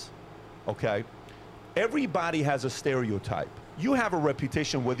candidates? Okay, everybody has a stereotype. You have a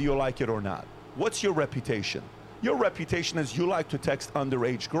reputation whether you like it or not. What's your reputation? Your reputation is you like to text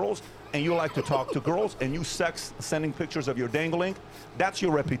underage girls and you like to talk to girls and you sex sending pictures of your dangling. That's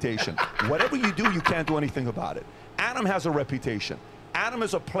your reputation. Whatever you do, you can't do anything about it. Adam has a reputation. Adam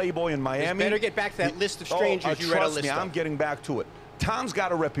is a playboy in Miami. better get back to that list of strangers you read a Trust list me, of. I'm getting back to it. Tom's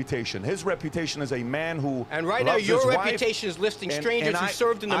got a reputation. His reputation is a man who And right now, loves your his wife. reputation is listing strangers who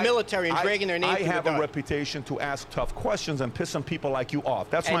served in the military and dragging their name I through the have a dirt. reputation to ask tough questions and piss some people like you off.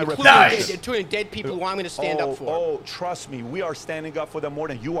 That's my Including reputation. including dead people who I'm going to stand up for. Oh, trust me, we are standing up for them more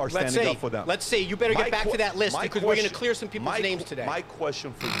than you are Let's standing see. up for them. Let's see. You better get My back que- to that list my because we're going to question- clear some people's names today. My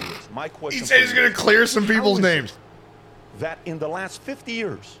question for you is, my question He said for he's you going to clear some how people's is it names. that in the last 50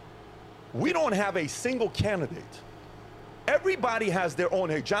 years, we don't have a single candidate. Everybody has their own.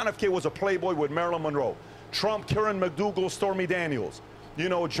 Hey, John F. K. was a playboy with Marilyn Monroe. Trump, Karen McDougal, Stormy Daniels. You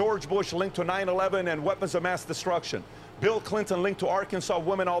know, George Bush linked to 9/11 and weapons of mass destruction. Bill Clinton linked to Arkansas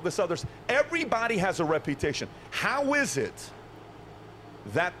women, all this others. Everybody has a reputation. How is it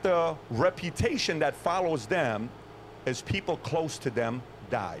that the reputation that follows them is people close to them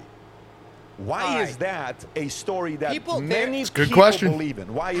die? Why All is right. that a story that People- many It's a good people question. believe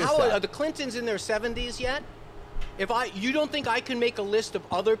in? Why is How that? are the Clintons in their 70s yet? You don't think I can make a list of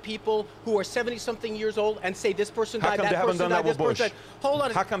other people who are 70-something years old and say this person How died, come that they haven't person done died, that this with person Bush? died? Hold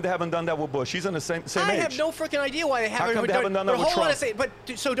on. How come they haven't done that with Bush? He's in the same I age. have no freaking idea why they haven't. How come they haven't done that with hold on Trump? a second.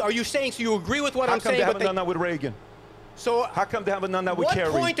 But so are you saying? So you agree with what How I'm come saying? they haven't done that with Reagan? So how come they haven't done that with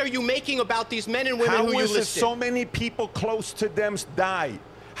Kerry? What point are you making about these men and women How who you is it listed? so many people close to them died?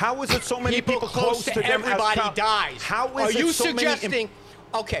 How is it so many people close to them? Everybody dies. How is are it you so suggesting? Many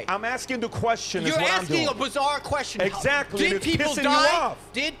Okay. I'm asking the question. You're is what asking I'm doing. a bizarre question. Exactly. Did It's people pissing die? you off.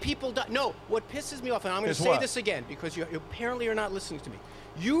 Did people die? No. What pisses me off, and I'm going Is to say what? this again because you apparently are not listening to me.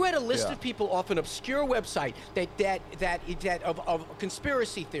 You read a list Yeah. of people off an obscure website that of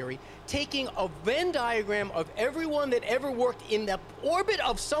conspiracy theory, taking a Venn diagram of everyone that ever worked in the orbit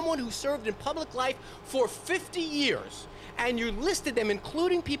of someone who served in public life for 50 years. And you listed them,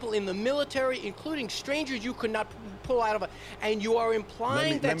 including people in the military, including strangers you could not pull out of and you are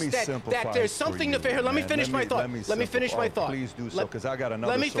implying that there's something nefarious. Let me finish my thought. Let me finish my thought. Please do so, because I got another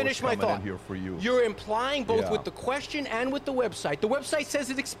Let me source finish my coming thought. in here for you. You're implying both Yeah. with the question and with the website. The website says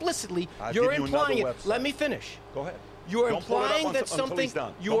it explicitly. I'll You're give you implying another it. website. Let me finish. Go ahead. You are Don't pull it up implying until- that something. Until he's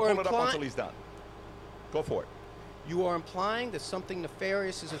done. You Don't are pull it up implying. until he's done. Go for it. You are implying that something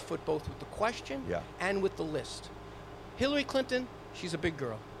nefarious is afoot both with the question and with the list. Hillary Clinton, she's a big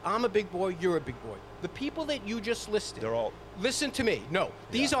girl. I'm a big boy. You're a big boy. The people that you just listed. They're all. Listen to me. No,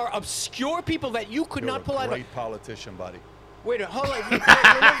 these are obscure people that you could not pull out of. Great politician, buddy. Wait a minute, hold on.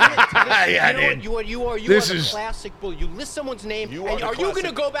 You are the classic bull. You list someone's name, and are you going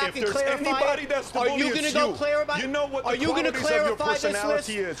to go back and clarify it? Are you going to go clarify? You know what are the you going to qualities of your clarify this list?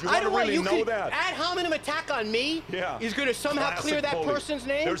 personality is. You I don't want to want really you know that. ad hominem attack on me. Yeah. Is going to somehow Classic clear that bully. person's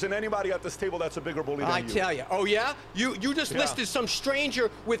name. There isn't anybody at this table that's a bigger bully than I you. tell you. Oh yeah. You just listed some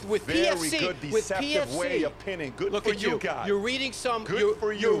stranger with Very PFC. good, with deceptive PFC. way of pinning. Good Look for at you, guy. You're reading some. Good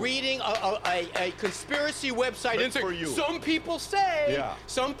for you. You're reading a conspiracy website. Good and for you. Some people say. Yeah.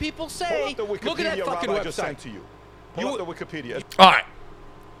 Some people Pull say. up the Wikipedia, Look at that fucking Rob, I website. just sent to you. Pull up the Wikipedia. All right.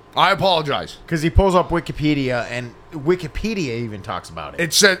 I apologize. Because he pulls up Wikipedia, and Wikipedia even talks about it.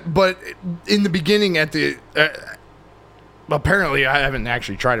 It said, but in the beginning, at the apparently I haven't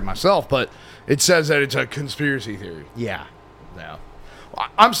actually tried it myself, but it says that it's a conspiracy theory. Yeah. No.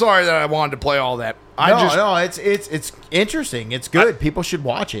 I'm sorry that I wanted to play all that. It's interesting. It's good. People should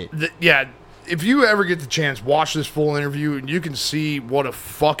watch it. Yeah. If you ever get the chance, watch this full interview, and you can see what a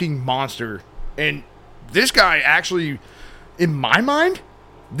fucking monster. And this guy actually, in my mind,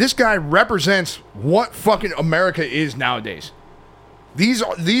 this guy represents what fucking America is nowadays. These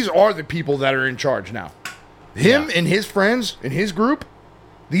are the people that are in charge now. Him and his friends and his group,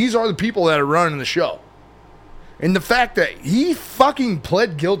 these are the people that are running the show. And the fact that he fucking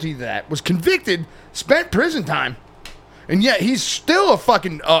pled guilty to that, was convicted, spent prison time, and yet he's still a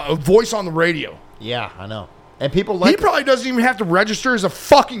fucking a voice on the radio. Yeah, I know. And people like He probably doesn't even have to register as a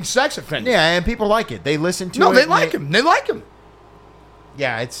fucking sex offender. Yeah, and people like it. They listen to it. No, they like him. They like him.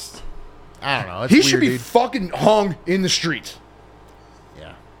 Yeah, it's... I don't know. It's He weird, should be dude. fucking hung in the streets.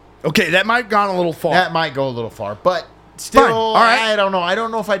 Yeah. Okay, that might have gone a little far. That might go a little far, but still, Fine. All right. I don't know. I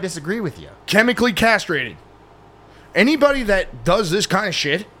don't know if I disagree with you. Chemically castrated. Anybody that does this kind of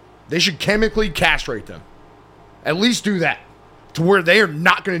shit, they should chemically castrate them. At least do that. To where they are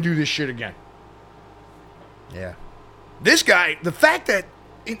not going to do this shit again. Yeah. This guy, the fact that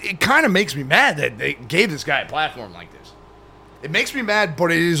it kind of makes me mad that they gave this guy a platform like this. It makes me mad,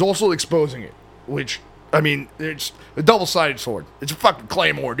 but it is also exposing it. Which, I mean, it's a double-sided sword. It's a fucking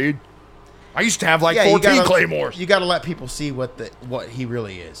claymore, dude. I used to have like 14 claymores. You got to let people see what he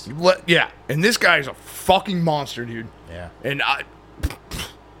really is. And this guy is a fucking monster, dude. Yeah. And I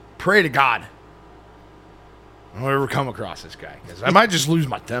pray to God I don't ever come across this guy, because I might just lose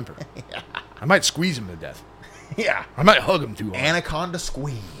my temper. I might squeeze him to death. Yeah. I might hug him too hard. Anaconda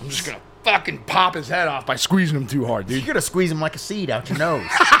squeeze. I'm just going to fucking pop his head off by squeezing him too hard, dude. You're going to squeeze him like a seed out your nose.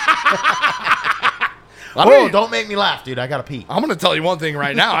 I mean, don't make me laugh, dude. I got to pee. I'm going to tell you one thing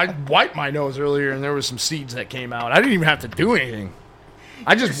right now. I wiped my nose earlier, and there was some seeds that came out. I didn't even have to do anything.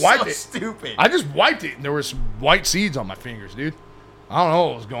 I just wiped it. Stupid. I just wiped it, and there were some white seeds on my fingers, dude. I don't know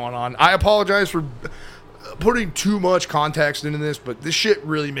what was going on. I apologize for putting too much context into this, but this shit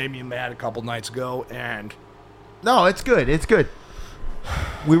really made me mad a couple nights ago, and... No, it's good. It's good.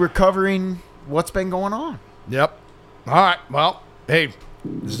 We were covering what's been going on. Yep. All right. Well, hey,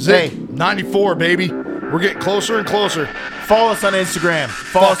 this is it. 94, baby. We're getting closer and closer. Follow us on Instagram.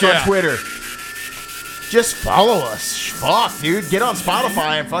 Follow us yeah. on Twitter. Just follow us. Fuck, dude. Get on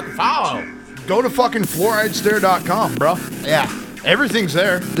Spotify and fucking follow. Go to fucking fluoridestare.com, bro. Yeah. Everything's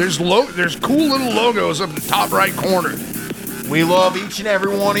there. There's cool little logos up in the top right corner. We love each and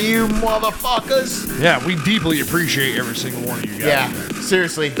every one of you motherfuckers. Yeah, we deeply appreciate every single one of you guys. Yeah,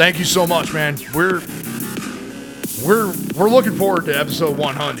 seriously. Thank you so much, man. We're looking forward to episode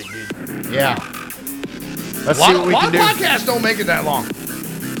 100, dude. Yeah. Let's see what we can do. A lot of podcasts don't make it that long.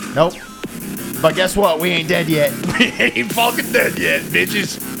 Nope. But guess what? We ain't dead yet. We ain't fucking dead yet,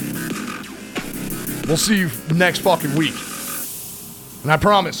 bitches. We'll see you next fucking week. And I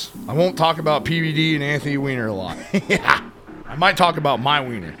promise, I won't talk about PVD and Anthony Weiner a lot. Yeah. I might talk about my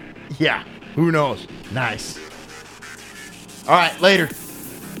wiener. Yeah. Who knows? Nice. All right, later.